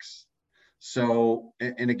statistics. So,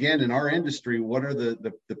 and again, in our industry, what are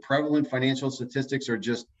the prevalent financial statistics are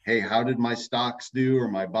just, hey, how did my stocks do or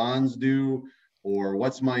my bonds do? Or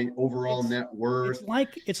what's my overall net worth?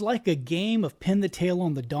 It's like a game of pin the tail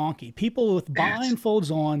on the donkey. People with blindfolds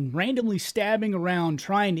on randomly stabbing around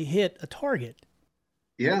trying to hit a target.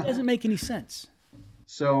 Yeah. It doesn't make any sense.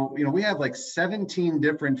 So, we have like 17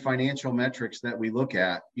 different financial metrics that we look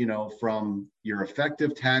at, from your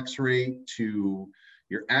effective tax rate to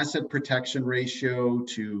your asset protection ratio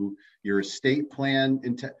to your estate plan,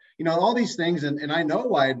 all these things. And I know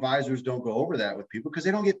why advisors don't go over that with people, because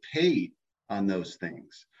they don't get paid on those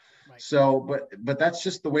things. Right. So, but that's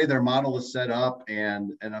just the way their model is set up.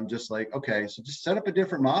 And I'm just like, okay, so just set up a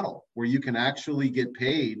different model where you can actually get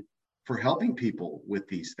paid for helping people with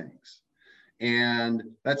these things. And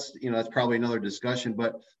that's probably another discussion,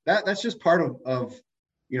 but that's just part of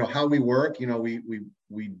how we work.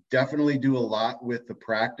 We definitely do a lot with the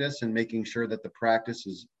practice and making sure that the practice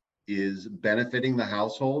is benefiting the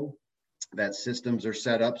household, that systems are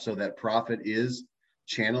set up so that profit is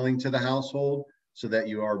channeling to the household, so that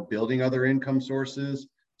you are building other income sources,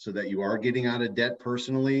 so that you are getting out of debt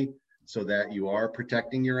personally, so that you are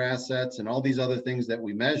protecting your assets and all these other things that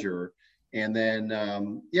we measure. And then,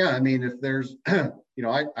 if there's,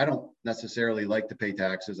 I don't necessarily like to pay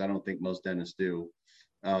taxes. I don't think most dentists do.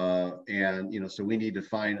 So we need to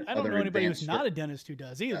find I don't know anybody who's not a dentist who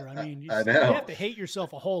does either. I mean, you have to hate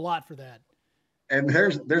yourself a whole lot for that. And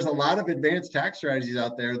there's a lot of advanced tax strategies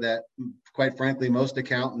out there that, quite frankly, most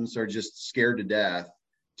accountants are just scared to death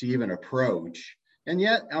to even approach. And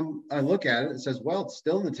yet I look at it, it says, well, it's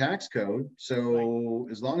still in the tax code. So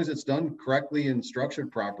As long as it's done correctly and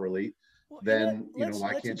structured properly, then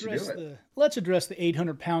why can't you do it? Let's address the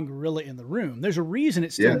 800-pound gorilla in the room. There's a reason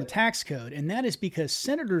it's still in the tax code, and that is because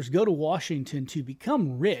senators go to Washington to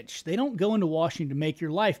become rich. They don't go into Washington to make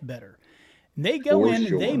your life better. They go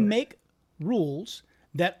and they make rules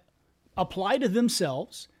that apply to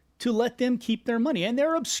themselves to let them keep their money. And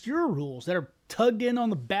they're obscure rules that are tugged in on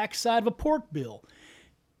the backside of a pork bill.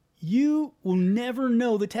 You will never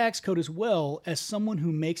know the tax code as well as someone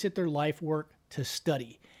who makes it their life work to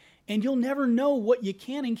study. And you'll never know what you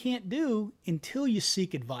can and can't do until you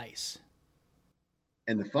seek advice.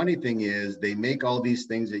 And the funny thing is, they make all these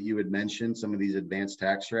things that you had mentioned, some of these advanced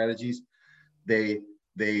tax strategies, they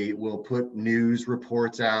will put news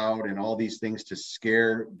reports out and all these things to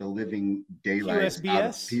scare the living daylights out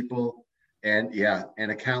of people. And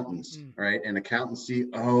accountants, right? And accountants see,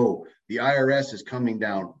 oh, the IRS is coming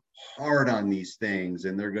down hard on these things,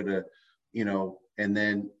 and they're going to, and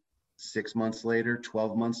then 6 months later,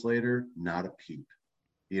 12 months later, not a peep.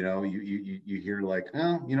 You hear like,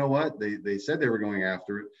 oh, you know what? They said they were going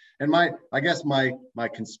after it. And I guess my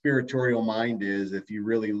conspiratorial mind is, if you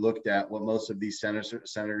really looked at what most of these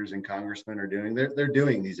senators and congressmen are doing, they're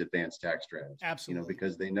doing these advanced tax strategies. Absolutely.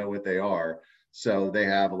 Because they know what they are. So they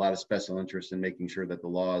have a lot of special interest in making sure that the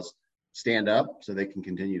laws stand up so they can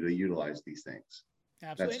continue to utilize these things.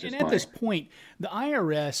 Absolutely. And at this point, the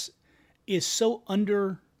IRS is so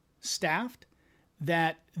understaffed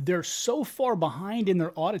that they're so far behind in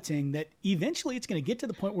their auditing that eventually it's going to get to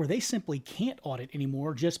the point where they simply can't audit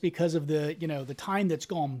anymore, just because of the time that's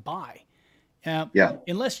gone by.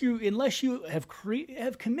 Unless you have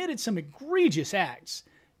committed some egregious acts,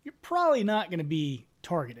 you're probably not going to be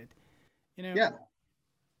targeted.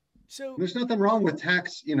 So there's nothing wrong with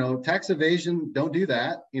tax evasion. Don't do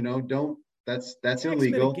that. That's Tax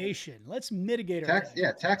illegal. mitigation. Let's mitigate our tax.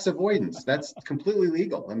 Tax avoidance. That's completely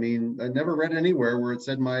legal. I mean, I never read anywhere where it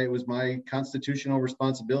said it was my constitutional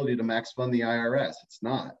responsibility to max fund the IRS. It's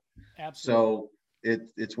not. Absolutely. So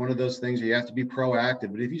it's one of those things where you have to be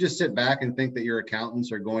proactive. But if you just sit back and think that your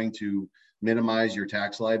accountants are going to minimize your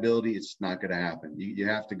tax liability, it's not going to happen. You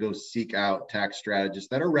have to go seek out tax strategists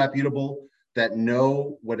that are reputable, that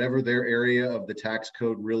know whatever their area of the tax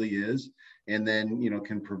code really is, and then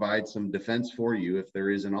can provide some defense for you if there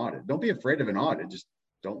is an audit. Don't be afraid of an audit, just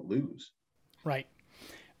don't lose. Right.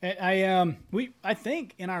 I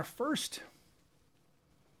think in our first,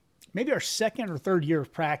 maybe our second or third year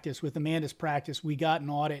of practice with Amanda's practice, we got an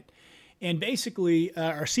audit. And basically,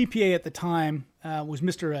 our CPA at the time was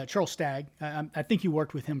Mr. Charles Stagg. I think you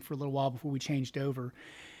worked with him for a little while before we changed over.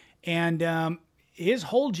 And his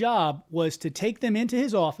whole job was to take them into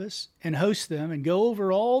his office and host them and go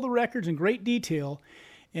over all the records in great detail.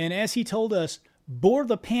 And as he told us, bore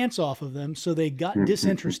the pants off of them so they got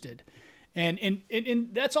disinterested. And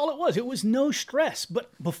that's all it was. It was no stress.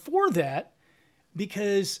 But before that,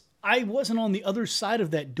 because I wasn't on the other side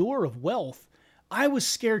of that door of wealth, I was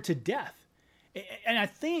scared to death. And I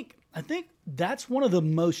think that's one of the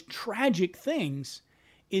most tragic things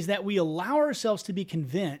is that we allow ourselves to be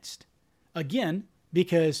convinced, again,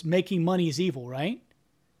 because making money is evil, right?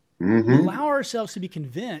 We allow ourselves to be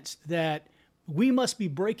convinced that we must be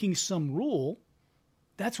breaking some rule.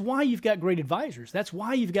 That's why you've got great advisors. That's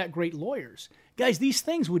why you've got great lawyers. Guys, these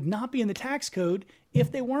things would not be in the tax code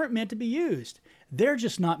if they weren't meant to be used. They're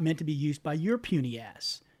just not meant to be used by your puny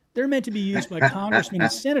ass. They're meant to be used by congressmen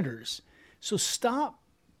and senators. So stop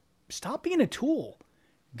being a tool.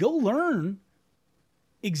 Go learn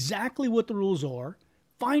exactly what the rules are.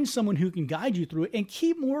 Find someone who can guide you through it and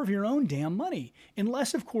keep more of your own damn money.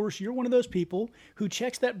 Unless, of course, you're one of those people who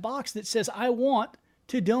checks that box that says, I want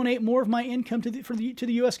to donate more of my income to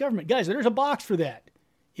the U.S. government. Guys, there's a box for that.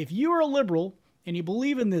 If you are a liberal and you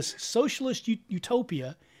believe in this socialist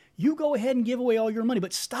utopia, you go ahead and give away all your money,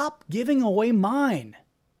 but stop giving away mine.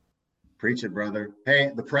 Preach it, brother.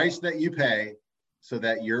 Hey, the price that you pay so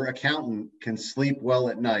that your accountant can sleep well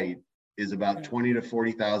at night is about $20,000 to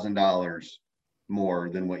 $40,000 more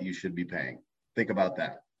than what you should be paying. Think about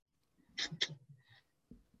that.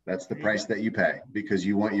 That's the price that you pay because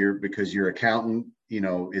your accountant,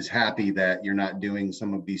 is happy that you're not doing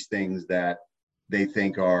some of these things that they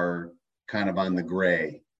think are kind of on the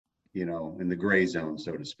gray, in the gray zone,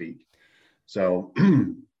 so to speak. So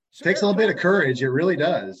takes a little bit of courage. It really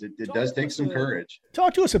does. It does take some courage.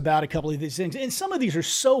 Talk to us about a couple of these things. And some of these are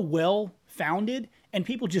so well founded and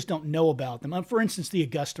people just don't know about them. For instance, the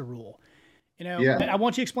Augusta rule. I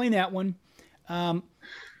want you to explain that one.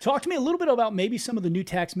 Talk to me a little bit about maybe some of the new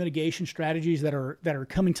tax mitigation strategies that are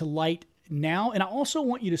coming to light now. And I also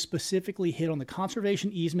want you to specifically hit on the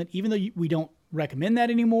conservation easement, even though we don't recommend that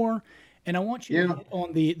anymore. And I want you to hit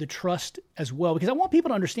on the trust as well, because I want people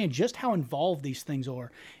to understand just how involved these things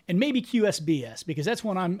are, and maybe QSBS, because that's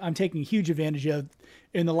one I'm taking huge advantage of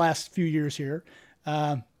in the last few years here.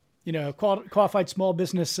 Qualified small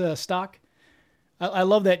business stock. I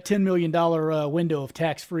love that $10 million window of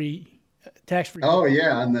tax-free. Oh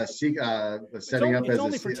yeah, on the setting up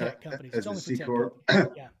as a C corp.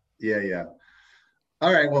 Yeah.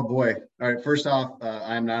 All right. Well, boy. All right. First off,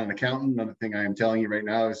 I'm not an accountant. Another thing I am telling you right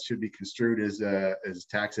now should be construed as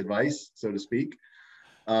tax advice, so to speak.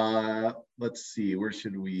 Let's see. Where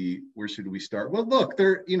should we start? Well, look,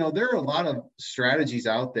 there are a lot of strategies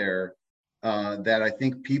out there that I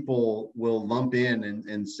think people will lump in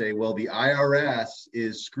and say, well, the IRS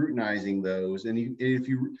is scrutinizing those. And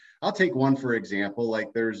I'll take one for example.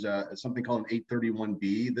 Like there's something called an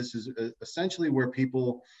 831B. This is essentially where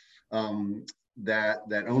people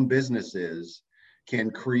that own businesses can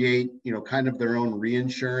create, kind of their own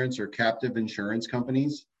reinsurance or captive insurance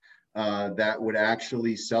companies that would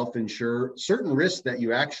actually self-insure certain risks that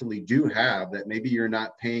you actually do have that maybe you're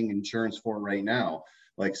not paying insurance for right now,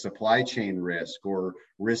 like supply chain risk or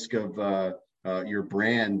risk of your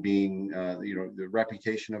brand being, the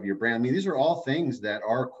reputation of your brand. I mean, these are all things that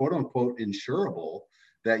are quote unquote insurable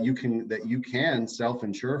that you can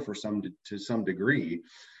self-insure to some degree.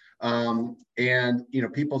 And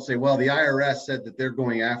people say, well, the IRS said that they're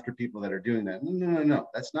going after people that are doing that. No.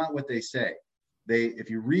 That's not what they say.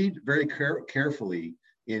 If you read very carefully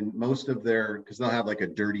in most of because they'll have like a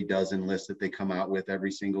dirty dozen list that they come out with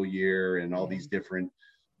every single year and all these different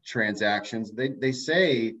transactions. They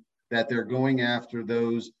say that they're going after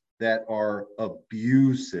those that are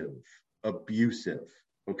abusive.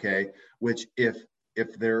 Okay. Which if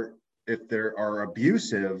there are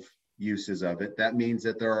abusive uses of it, that means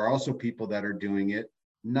that there are also people that are doing it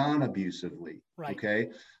non-abusively. Right. Okay.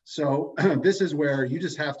 So this is where you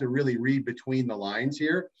just have to really read between the lines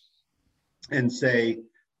here and say,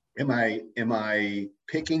 am I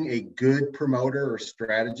picking a good promoter or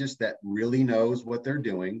strategist that really knows what they're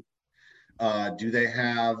doing? Do they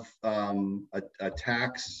have a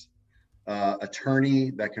tax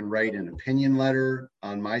attorney that can write an opinion letter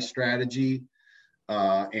on my strategy?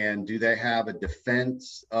 And do they have a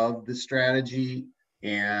defense of the strategy?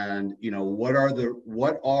 And what are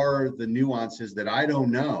the nuances that I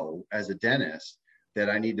don't know as a dentist that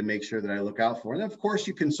I need to make sure that I look out for? And of course,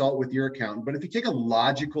 you consult with your accountant. But if you take a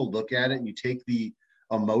logical look at it and you take the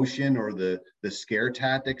emotion or the scare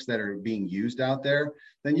tactics that are being used out there,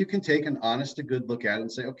 then you can take an honest to good look at it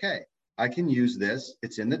and say, okay, I can use this.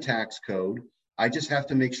 It's in the tax code. I just have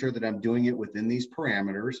to make sure that I'm doing it within these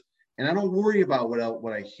parameters. And I don't worry about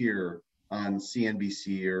what I hear on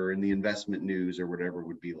CNBC or in the investment news or whatever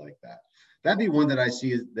would be like that. That'd be one that I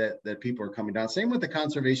see that people are coming down. Same with the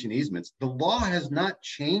conservation easements. The law has not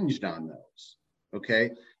changed on those.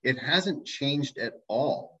 Okay. It hasn't changed at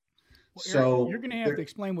all. Well, Eric, So you're going to have to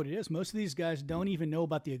explain what it is. Most of these guys don't even know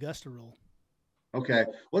about the Augusta rule. Okay,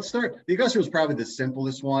 let's start. The Augusta was probably the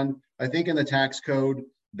simplest one. I think in the tax code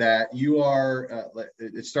that you are,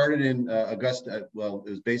 it started in Augusta. Well, it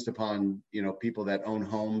was based upon, people that own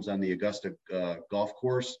homes on the Augusta golf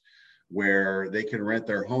course, where they can rent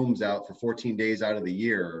their homes out for 14 days out of the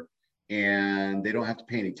year, and they don't have to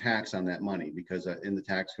pay any tax on that money, because in the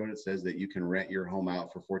tax code, it says that you can rent your home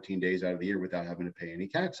out for 14 days out of the year without having to pay any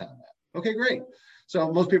tax on that. Okay, great.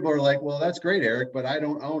 So most people are like, well, that's great, Eric, but I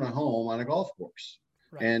don't own a home on a golf course.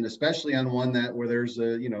 Right. And especially on one where there's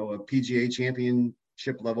a PGA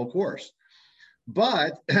championship level course.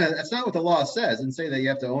 But that's not what the law says. And say that you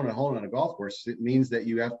have to own a home on a golf course. It means that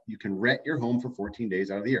you can rent your home for 14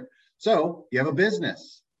 days out of the year. So you have a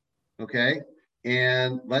business, okay?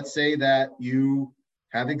 And let's say that you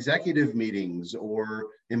have executive meetings or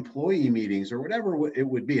employee meetings or whatever it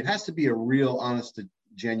would be. It has to be a real, honest,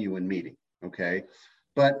 genuine meeting, okay?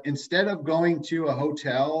 But instead of going to a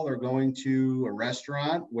hotel or going to a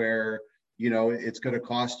restaurant where it's going to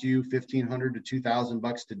cost you $1,500 to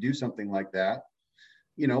 $2,000 to do something like that,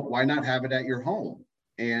 why not have it at your home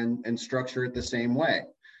and structure it the same way?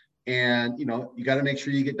 And you got to make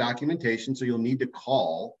sure you get documentation. So you'll need to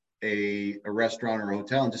call a restaurant or a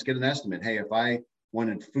hotel and just get an estimate. Hey, if I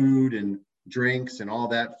wanted food and drinks and all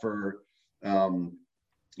that for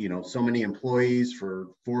so many employees for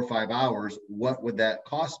 4 or 5 hours, what would that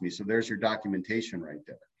cost me? So there's your documentation right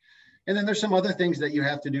there. And then there's some other things that you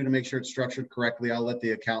have to do to make sure it's structured correctly. I'll let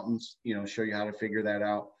the accountants, show you how to figure that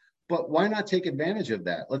out. But why not take advantage of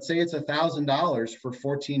that? Let's say it's $1,000 for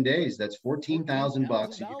 14 days. That's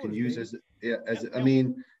 $14,000 you can use as I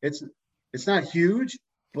mean, it's not huge,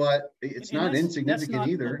 but it's not insignificant that's not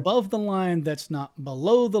either. Above the line, that's not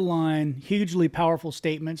below the line. Hugely powerful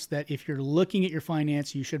statements that if you're looking at your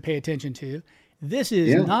finance, you should pay attention to. This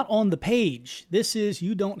is not on the page. This is,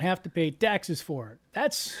 you don't have to pay taxes for it.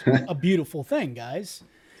 That's a beautiful thing, guys.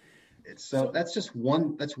 So that's just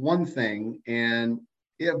one thing. And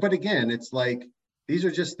but again, it's like, these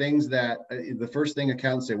are just things that the first thing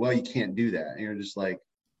accountants say, well, you can't do that. And you're just like,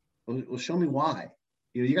 well, show me why.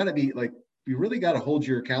 You got to be like, you really got to hold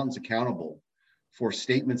your accountants accountable for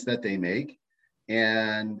statements that they make.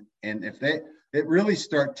 And if it really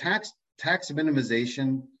tax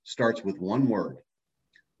minimization starts with one word: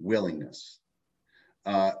 willingness.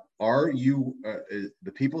 Are you,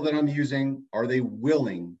 the people that I'm using, are they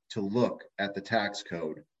willing to look at the tax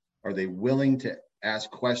code? Are they willing to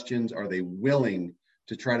ask questions? Are they willing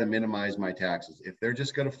to try to minimize my taxes? If they're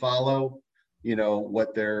just going to follow,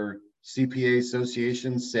 what their CPA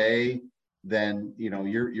associations say, then,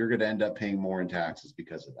 you're going to end up paying more in taxes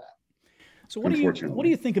because of that. So what do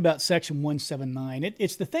you think about Section 179?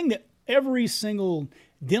 It's the thing that every single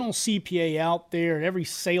dental CPA out there, every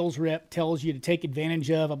sales rep tells you to take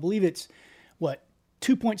advantage of. I believe it's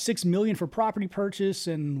 $2.6 million for property purchase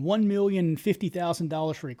and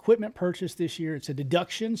 $1,050,000 for equipment purchase this year. It's a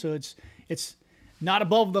deduction, so it's not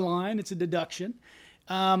above the line. It's a deduction.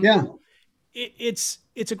 It's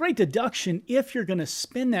a great deduction if you're going to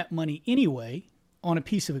spend that money anyway on a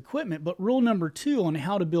piece of equipment. But rule number 2 on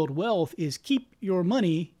how to build wealth is keep your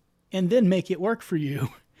money and then make it work for you.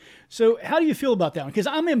 So how do you feel about that one? Because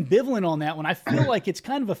I'm ambivalent on that one. I feel like it's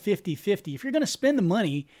kind of a 50-50. If you're going to spend the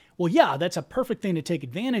money, well, yeah, that's a perfect thing to take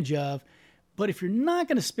advantage of. But if you're not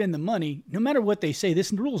going to spend the money, no matter what they say,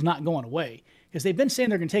 this rule is not going away. Because they've been saying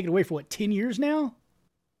they're going to take it away for 10 years now?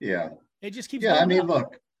 Yeah. It just keeps going up.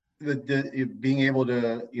 Look, being able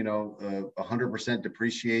to, 100%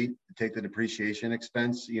 depreciate, take the depreciation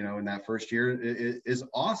expense, in that first year is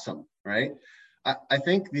awesome, right? I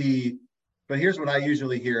think but here's what I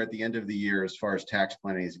usually hear at the end of the year as far as tax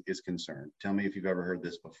planning is concerned. Tell me if you've ever heard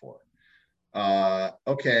this before.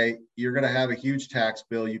 Okay, you're going to have a huge tax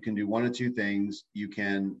bill. You can do one of two things. You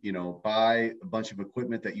can, buy a bunch of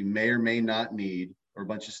equipment that you may or may not need, or a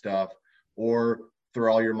bunch of stuff, or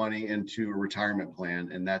throw all your money into a retirement plan,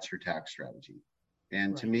 and that's your tax strategy.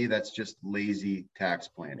 And to me, that's just lazy tax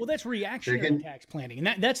planning. Well, that's reactionary tax planning.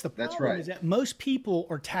 And that's the problem. That's right. Is that most people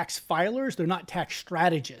are tax filers. They're not tax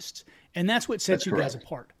strategists. And that's what sets you guys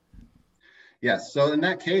apart. Yes. So in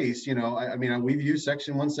that case, we've used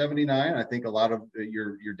Section 179. I think a lot of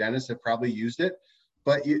your dentists have probably used it,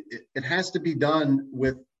 but it has to be done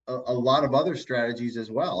with a lot of other strategies as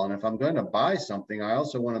well. And if I'm going to buy something, I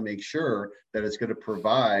also want to make sure that it's going to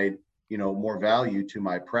provide, more value to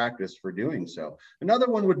my practice for doing so. Another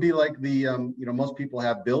one would be like most people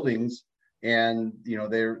have buildings and,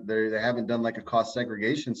 they haven't done like a cost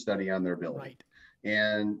segregation study on their building. Right.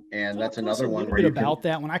 And that's a another one where you about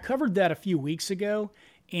that. When I covered that a few weeks ago,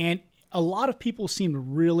 and a lot of people seemed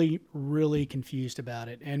really, really confused about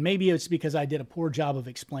it. And maybe it's because I did a poor job of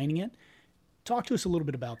explaining it. Talk to us a little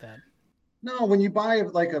bit about that. No, when you buy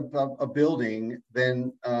like a building,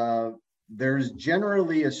 then there's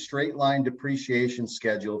generally a straight line depreciation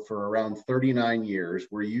schedule for around 39 years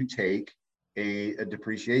where you take a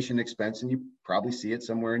depreciation expense, and you probably see it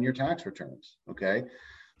somewhere in your tax returns. Okay.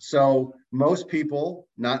 So most people,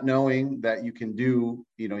 not knowing that you can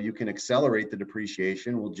you can accelerate the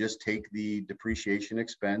depreciation, will just take the depreciation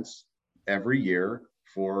expense every year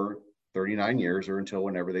for 39 years or until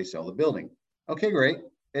whenever they sell the building. Okay, great.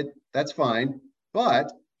 That's fine.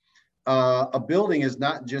 But a building is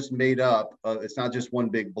not just made up of, it's not just one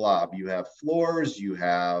big blob. You have floors, you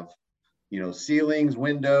have, ceilings,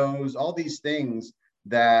 windows, all these things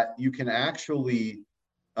that you can actually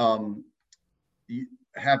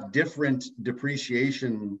have different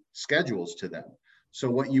depreciation schedules to them. So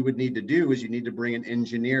what you would need to do is you need to bring an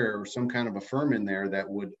engineer or some kind of a firm in there that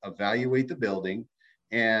would evaluate the building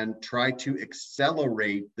and try to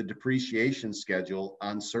accelerate the depreciation schedule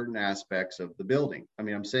on certain aspects of the building. I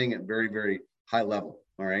mean, I'm saying it very, very high level.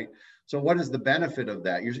 All right. So what is the benefit of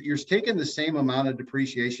that? You're taking the same amount of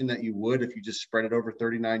depreciation that you would if you just spread it over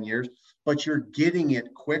 39 years, but you're getting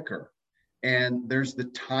it quicker. And there's the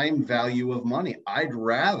time value of money. I'd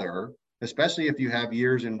rather, especially if you have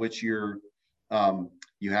years in which you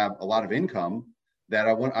have a lot of income, that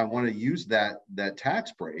I want to use that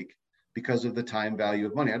tax break because of the time value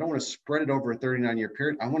of money. I don't want to spread it over a 39-year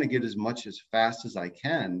period. I want to get as much as fast as I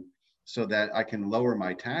can so that I can lower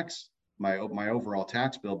my overall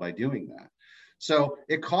tax bill by doing that. So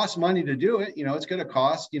it costs money to do it. It's going to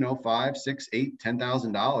cost, $5, $6, $8,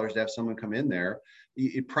 $10,000 to have someone come in there.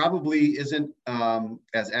 It probably isn't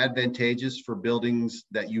as advantageous for buildings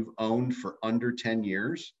that you've owned for under 10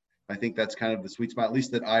 years. I think that's kind of the sweet spot, at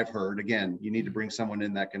least that I've heard. Again, you need to bring someone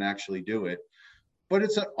in that can actually do it. But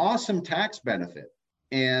it's an awesome tax benefit.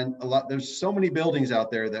 And there's so many buildings out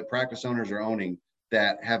there that practice owners are owning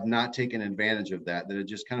that have not taken advantage of that it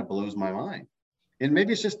just kind of blows my mind. And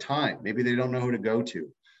maybe it's just time. Maybe they don't know who to go to.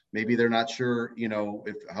 Maybe they're not sure,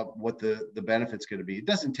 what the benefit's going to be. It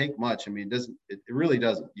doesn't take much. I mean, it really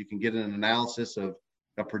doesn't. You can get an analysis of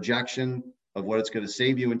a projection of what it's going to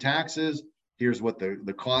save you in taxes. Here's what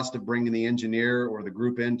the cost of bringing the engineer or the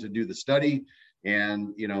group in to do the study,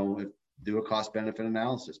 and, do a cost benefit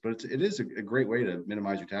analysis. But it is a great way to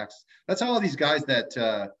minimize your taxes. That's all of these guys that,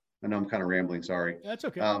 I know I'm kind of rambling, sorry. That's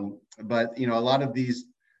okay. But, a lot of these,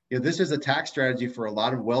 this is a tax strategy for a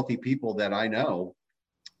lot of wealthy people that I know.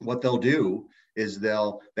 What they'll do is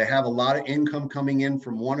they have a lot of income coming in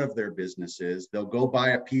from one of their businesses. They'll go buy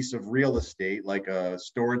a piece of real estate, like a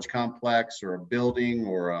storage complex or a building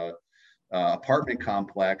or a apartment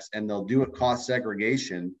complex, and they'll do a cost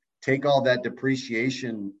segregation, take all that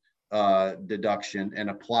depreciation deduction and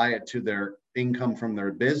apply it to their income from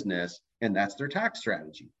their business. And that's their tax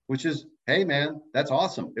strategy, which is, hey man, that's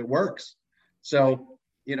awesome. It works. So,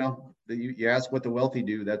 you ask what the wealthy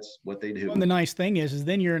do, that's what they do. Well, and the nice thing is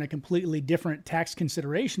then you're in a completely different tax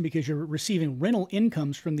consideration because you're receiving rental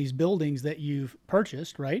incomes from these buildings that you've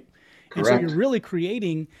purchased, right? Correct. And so you're really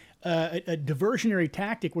creating a diversionary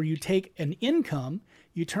tactic where you take an income,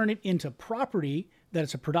 you turn it into property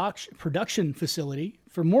that's a production facility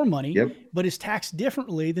for more money, yep, but is taxed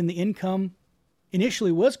differently than the income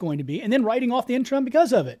initially was going to be, and then writing off the income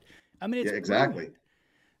because of it. I mean, it's exactly. Brilliant.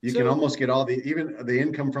 You can almost get even the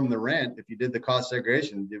income from the rent. If you did the cost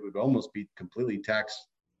segregation, it would almost be completely tax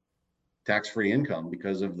tax-free income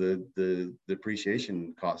because of the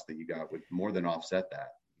depreciation cost that you got would more than offset that.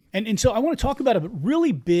 And so I want to talk about a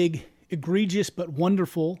really big, egregious, but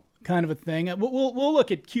wonderful kind of a thing. We'll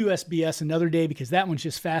look at QSBS another day because that one's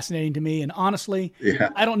just fascinating to me. And honestly, Yeah.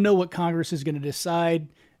 I don't know what Congress is going to decide.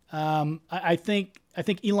 I think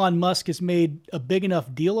Elon Musk has made a big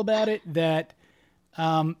enough deal about it that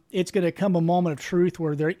it's going to come a moment of truth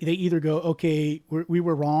where they either go, okay, we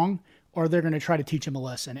were wrong, or they're going to try to teach him a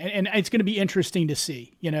lesson. And it's going to be interesting to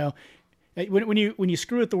see, when you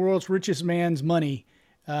screw with the world's richest man's money,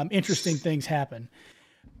 interesting things happen.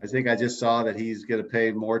 I think I just saw that he's going to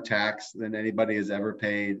pay more tax than anybody has ever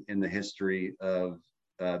paid in the history of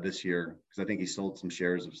this year, because I think he sold some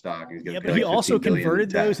shares of stock. He's going to pay but he like also 15 billion converted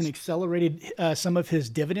in tax. those and accelerated some of his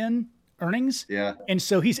dividend earnings. Yeah. And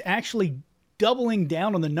so he's actually doubling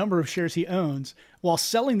down on the number of shares he owns while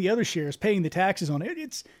selling the other shares, paying the taxes on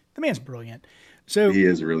it. The man's brilliant. So he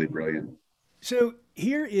is really brilliant. So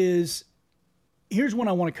here's one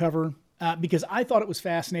I want to cover because I thought it was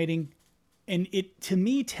fascinating. And it, to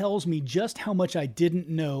me, tells me just how much I didn't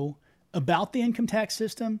know about the income tax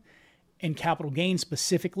system and capital gains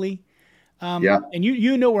specifically. And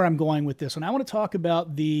you know where I'm going with this one. I want to talk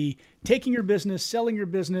about the taking your business, selling your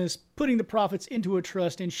business, putting the profits into a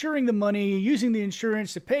trust, insuring the money, using the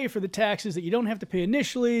insurance to pay for the taxes that you don't have to pay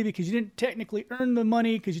initially because you didn't technically earn the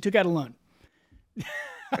money because you took out a loan.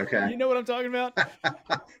 Okay. You know what I'm talking about?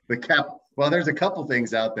 Well, there's a couple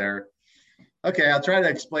things out there. Okay, I'll try to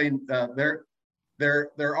explain. There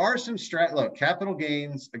are some look, capital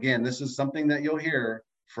gains. Again, this is something that you'll hear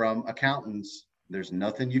from accountants. There's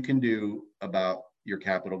nothing you can do about your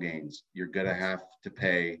capital gains. You're gonna have to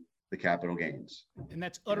pay the capital gains. And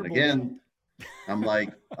that's utter bullshit. Again, I'm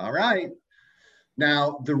like, all right.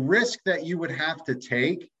 Now, the risk that you would have to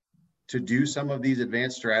take to do some of these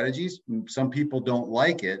advanced strategies, some people don't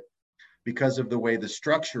like it because of the way the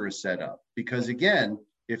structure is set up. Because again,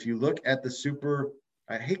 if you look at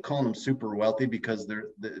I hate calling them super wealthy because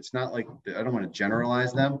it's not like, I don't want to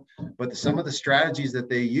generalize them, but some of the strategies that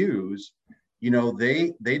they use,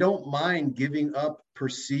 they don't mind giving up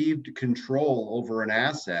perceived control over an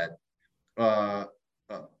asset or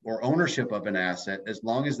ownership of an asset as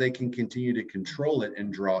long as they can continue to control it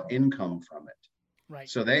and draw income from it. Right.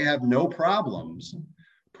 So they have no problems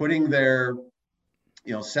putting their,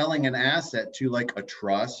 selling an asset to like a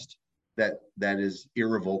trust that is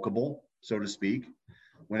irrevocable, so to speak.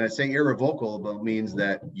 When I say irrevocable, it means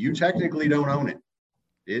that you technically don't own it.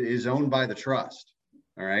 It is owned by the trust,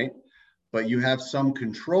 all right? But you have some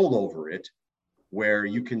control over it where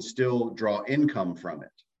you can still draw income from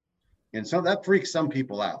it. And so that freaks some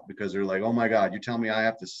people out because they're like, oh my God, you tell me I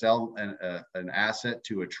have to sell an asset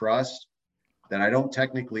to a trust that I don't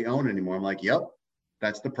technically own anymore. I'm like, yep,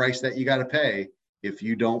 that's the price that you got to pay if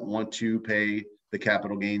you don't want to pay the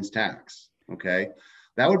capital gains tax. Okay.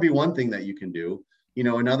 That would be one thing that you can do.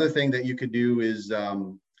 Another thing that you could do is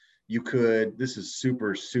this is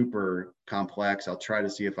super, super complex. I'll try to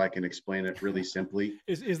see if I can explain it really simply.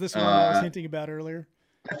 Is this one I was hinting about earlier?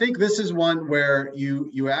 I think this is one where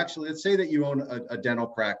you actually, let's say that you own a dental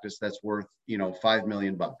practice that's worth, $5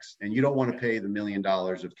 million and you don't want to pay the $1 million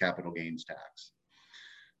of capital gains tax.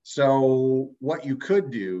 So what you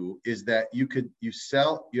could do is that you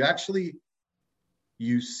sell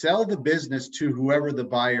the business to whoever the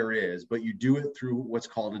buyer is, but you do it through what's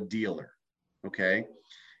called a dealer. Okay.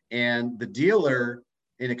 And the dealer,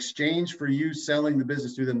 in exchange for you selling the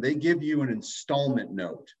business to them, they give you an installment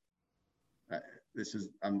note. This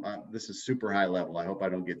is super high level. I hope I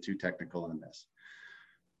don't get too technical in this.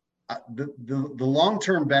 The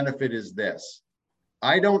long-term benefit is this.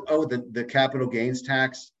 I don't owe the capital gains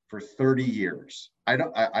tax for 30 years.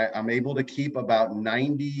 I'm able to keep about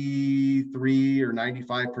 93 or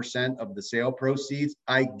 95% of the sale proceeds.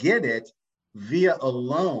 I get it via a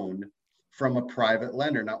loan from a private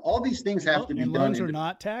lender. Now, all these things have to be done. Loans are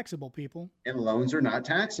not taxable, people. And loans are not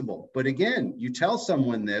taxable. But again, you tell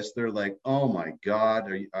someone this, they're like, oh my God.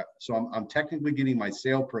 So I'm technically getting my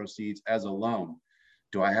sale proceeds as a loan.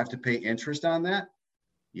 Do I have to pay interest on that?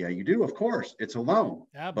 Yeah, you do. Of course, it's a loan,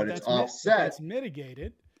 but it's offset. That's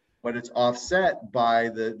mitigated. But it's offset by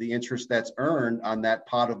the interest that's earned on that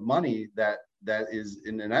pot of money that is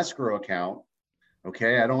in an escrow account.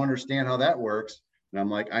 Okay, I don't understand how that works. And I'm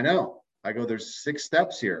like, I know. I go, there's 6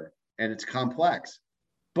 steps here and it's complex.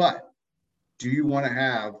 But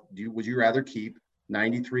would you rather keep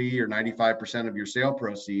 93 or 95% of your sale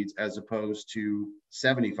proceeds as opposed to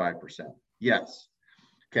 75%? Yes.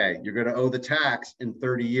 Okay, you're going to owe the tax in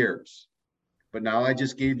 30 years. But now I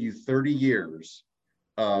just gave you 30 years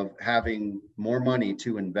of having more money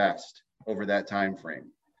to invest over that time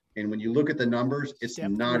frame. And when you look at the numbers, it's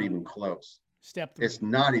Step not three. even close. Step three. It's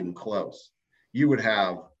not even close. You would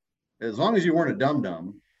have, as long as you weren't a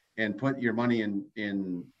dum-dum and put your money in,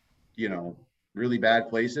 you know, really bad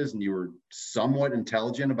places, and you were somewhat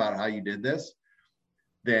intelligent about how you did this,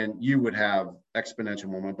 then you would have exponential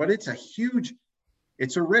momentum. But it's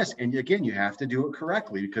a risk. And again, you have to do it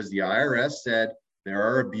correctly, because the IRS said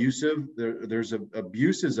there's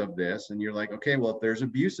abuses of this. And you're like, okay, well, if there's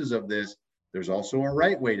abuses of this, there's also a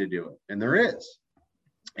right way to do it. And there is.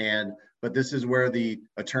 But this is where the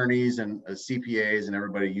attorneys and CPAs and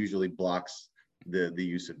everybody usually blocks the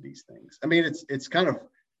use of these things. I mean,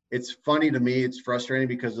 it's funny to me. It's frustrating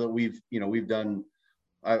because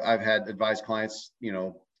I've had advised clients,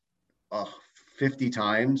 50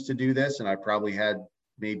 times to do this, and I probably had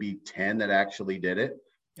maybe 10 that actually did it.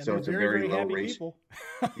 And so it's a very, very low ratio.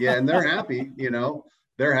 Yeah, and they're happy,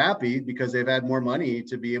 they're happy because they've had more money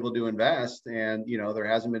to be able to invest, and there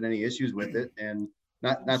hasn't been any issues with it. And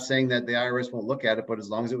not saying that the IRS won't look at it, but as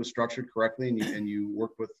long as it was structured correctly and you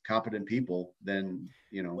work with competent people, then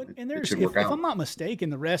it should work out. If I'm not mistaken,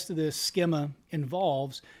 the rest of this schema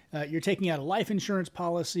involves you're taking out a life insurance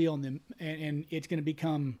policy on them, and it's going to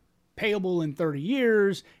become payable in 30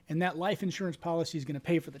 years, and that life insurance policy is going to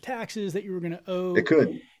pay for the taxes that you were going to owe. It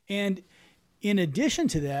could. And in addition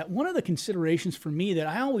to that, one of the considerations for me that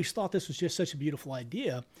I always thought this was just such a beautiful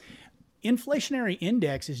idea, inflationary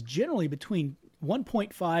index is generally between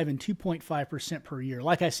 1.5 and 2.5% per year.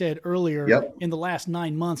 Like I said earlier, Yep. in the last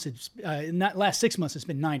 9 months, in that last 6 months, it's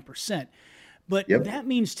been 9%. But Yep. that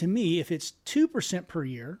means to me, if it's 2% per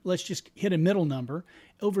year, let's just hit a middle number,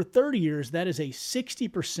 over 30 years, that is a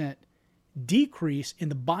 60% decrease in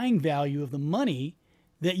the buying value of the money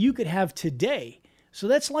that you could have today. So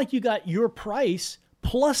that's like you got your price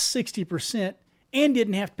plus 60% and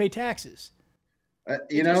didn't have to pay taxes.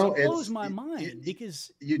 It blows my mind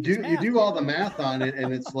because you do all the math on it,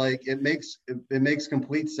 and it's like it makes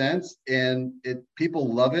complete sense, and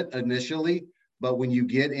people love it initially, but when you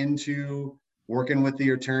get into working with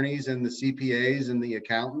the attorneys and the CPAs and the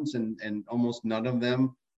accountants, and almost none of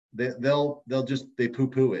them, they'll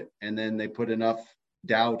poo-poo it, and then they put enough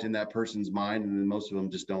doubt in that person's mind, and then most of them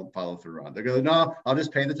just don't follow through on it. They go, no, I'll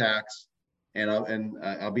just pay the tax, and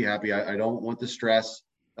I'll be happy. I don't want the stress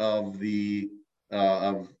of the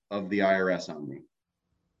IRS on me.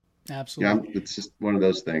 Absolutely. Yeah, it's just one of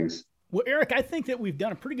those things. Well, Eric, I think that we've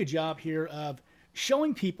done a pretty good job here of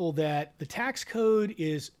showing people that the tax code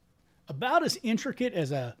is about as intricate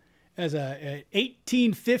as a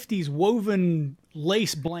 1850s woven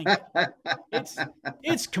lace blanket.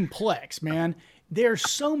 It's complex, man. There's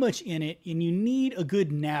so much in it, and you need a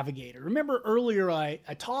good navigator. Remember earlier I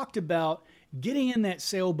talked about getting in that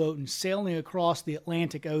sailboat and sailing across the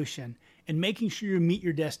Atlantic Ocean and making sure you meet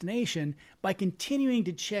your destination by continuing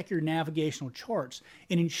to check your navigational charts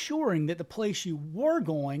and ensuring that the place you were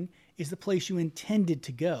going is the place you intended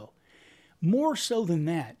to go. More so than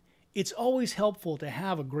that, it's always helpful to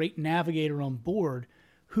have a great navigator on board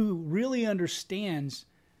who really understands,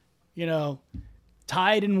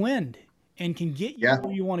 tide and wind and can get you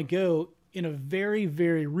where you want to go in a very,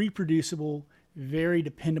 very reproducible, very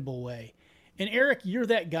dependable way. And Eric, you're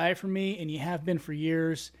that guy for me, and you have been for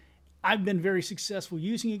years. I've been very successful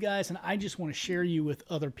using you guys, and I just want to share you with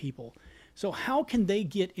other people. So how can they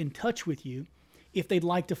get in touch with you if they'd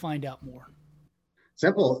like to find out more?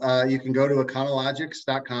 Simple. You can go to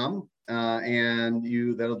econologics.com,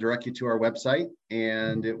 and that'll direct you to our website,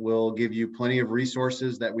 and it will give you plenty of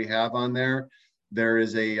resources that we have on there. There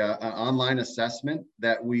is an online assessment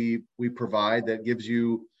that we provide that gives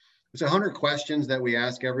you, it's 100 questions that we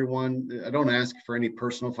ask everyone. I don't ask for any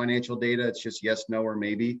personal financial data. It's just yes, no, or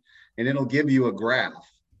maybe. And it'll give you a graph,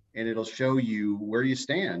 and it'll show you where you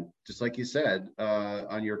stand, just like you said,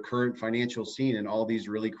 on your current financial scene in all these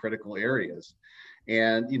really critical areas.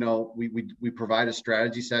 And, we provide a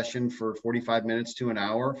strategy session for 45 minutes to an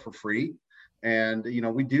hour for free. And,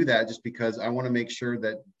 we do that just because I want to make sure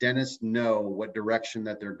that dentists know what direction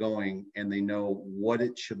that they're going, and they know what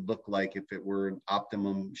it should look like if it were in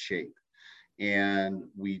optimum shape. And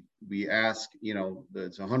we ask,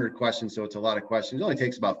 it's 100 questions, so it's a lot of questions. It only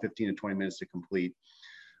takes about 15 to 20 minutes to complete.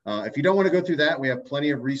 If you don't want to go through that, we have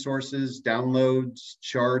plenty of resources, downloads,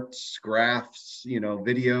 charts, graphs,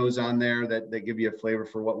 videos on there that give you a flavor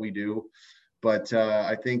for what we do. But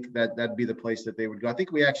I think that'd be the place that they would go. I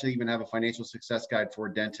think we actually even have a financial success guide for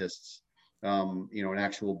dentists, an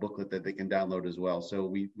actual booklet that they can download as well. So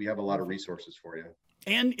we have a lot of resources for you.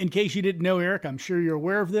 And in case you didn't know, Eric, I'm sure you're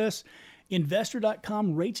aware of this,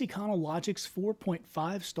 Investor.com rates Econologics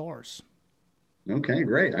 4.5 stars. Okay,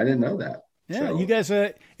 great. I didn't know that. Yeah, So, you guys.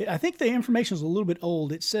 I think the information is a little bit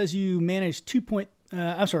old. It says you manage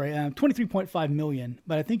 23.5 million,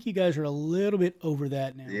 but I think you guys are a little bit over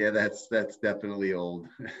that now. yeah, that's definitely old.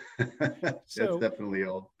 That's So, definitely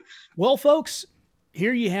old. well, folks,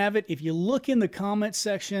 here you have it. If you look in the comments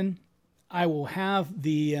section, I will have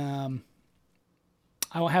the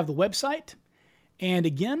website. And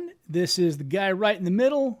again, this is the guy right in the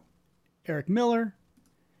middle, Eric Miller.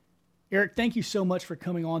 Eric, thank you so much for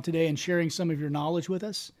coming on today and sharing some of your knowledge with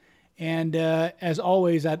us. And as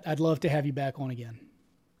always, I'd love to have you back on again.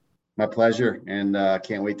 My pleasure. And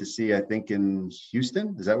can't wait to see you, I think, in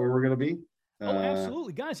Houston. Is that where we're going to be? Oh,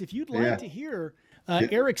 absolutely. Guys, if you'd like yeah. to hear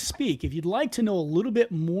Eric speak, if you'd like to know a little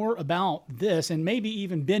bit more about this and maybe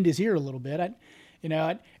even bend his ear a little bit,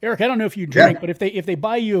 Eric, I don't know if you drink, but if they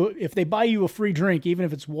buy you a free drink, even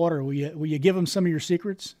if it's water, will you give them some of your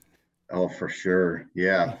secrets? Oh, for sure.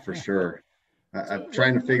 Yeah, for sure. I'm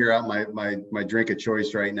trying to figure out my drink of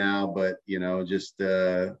choice right now, but just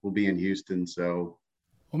we'll be in Houston, so.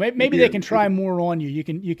 Well, maybe they can try more on you.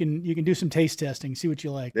 You can do some taste testing, see what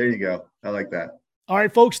you like. There you go. I like that. All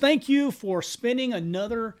right, folks, thank you for spending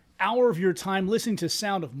another hour of your time listening to the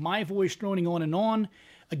sound of my voice droning on and on.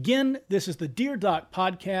 Again, this is the Dear Doc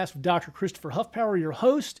podcast with Dr. Christopher Huffpower, your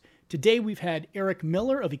host. Today we've had Eric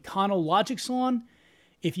Miller of Econologics on.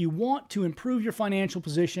 If you want to improve your financial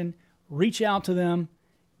position, reach out to them,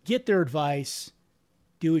 get their advice,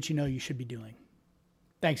 do what you know you should be doing.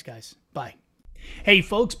 Thanks, guys. Bye. Hey,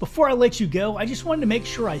 folks, before I let you go, I just wanted to make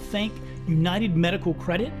sure I thank United Medical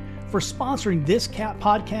Credit for sponsoring this CAP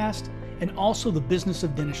podcast and also the business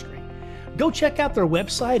of dentistry. Go check out their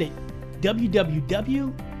website at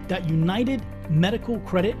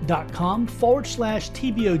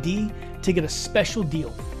www.unitedmedicalcredit.com/TBOD to get a special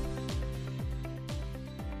deal.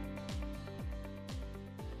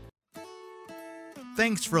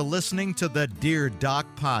 Thanks for listening to the Dear Doc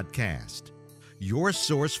podcast, your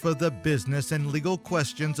source for the business and legal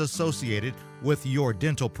questions associated with your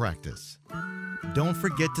dental practice. Don't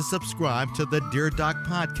forget to subscribe to the Dear Doc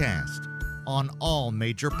podcast on all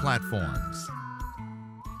major platforms.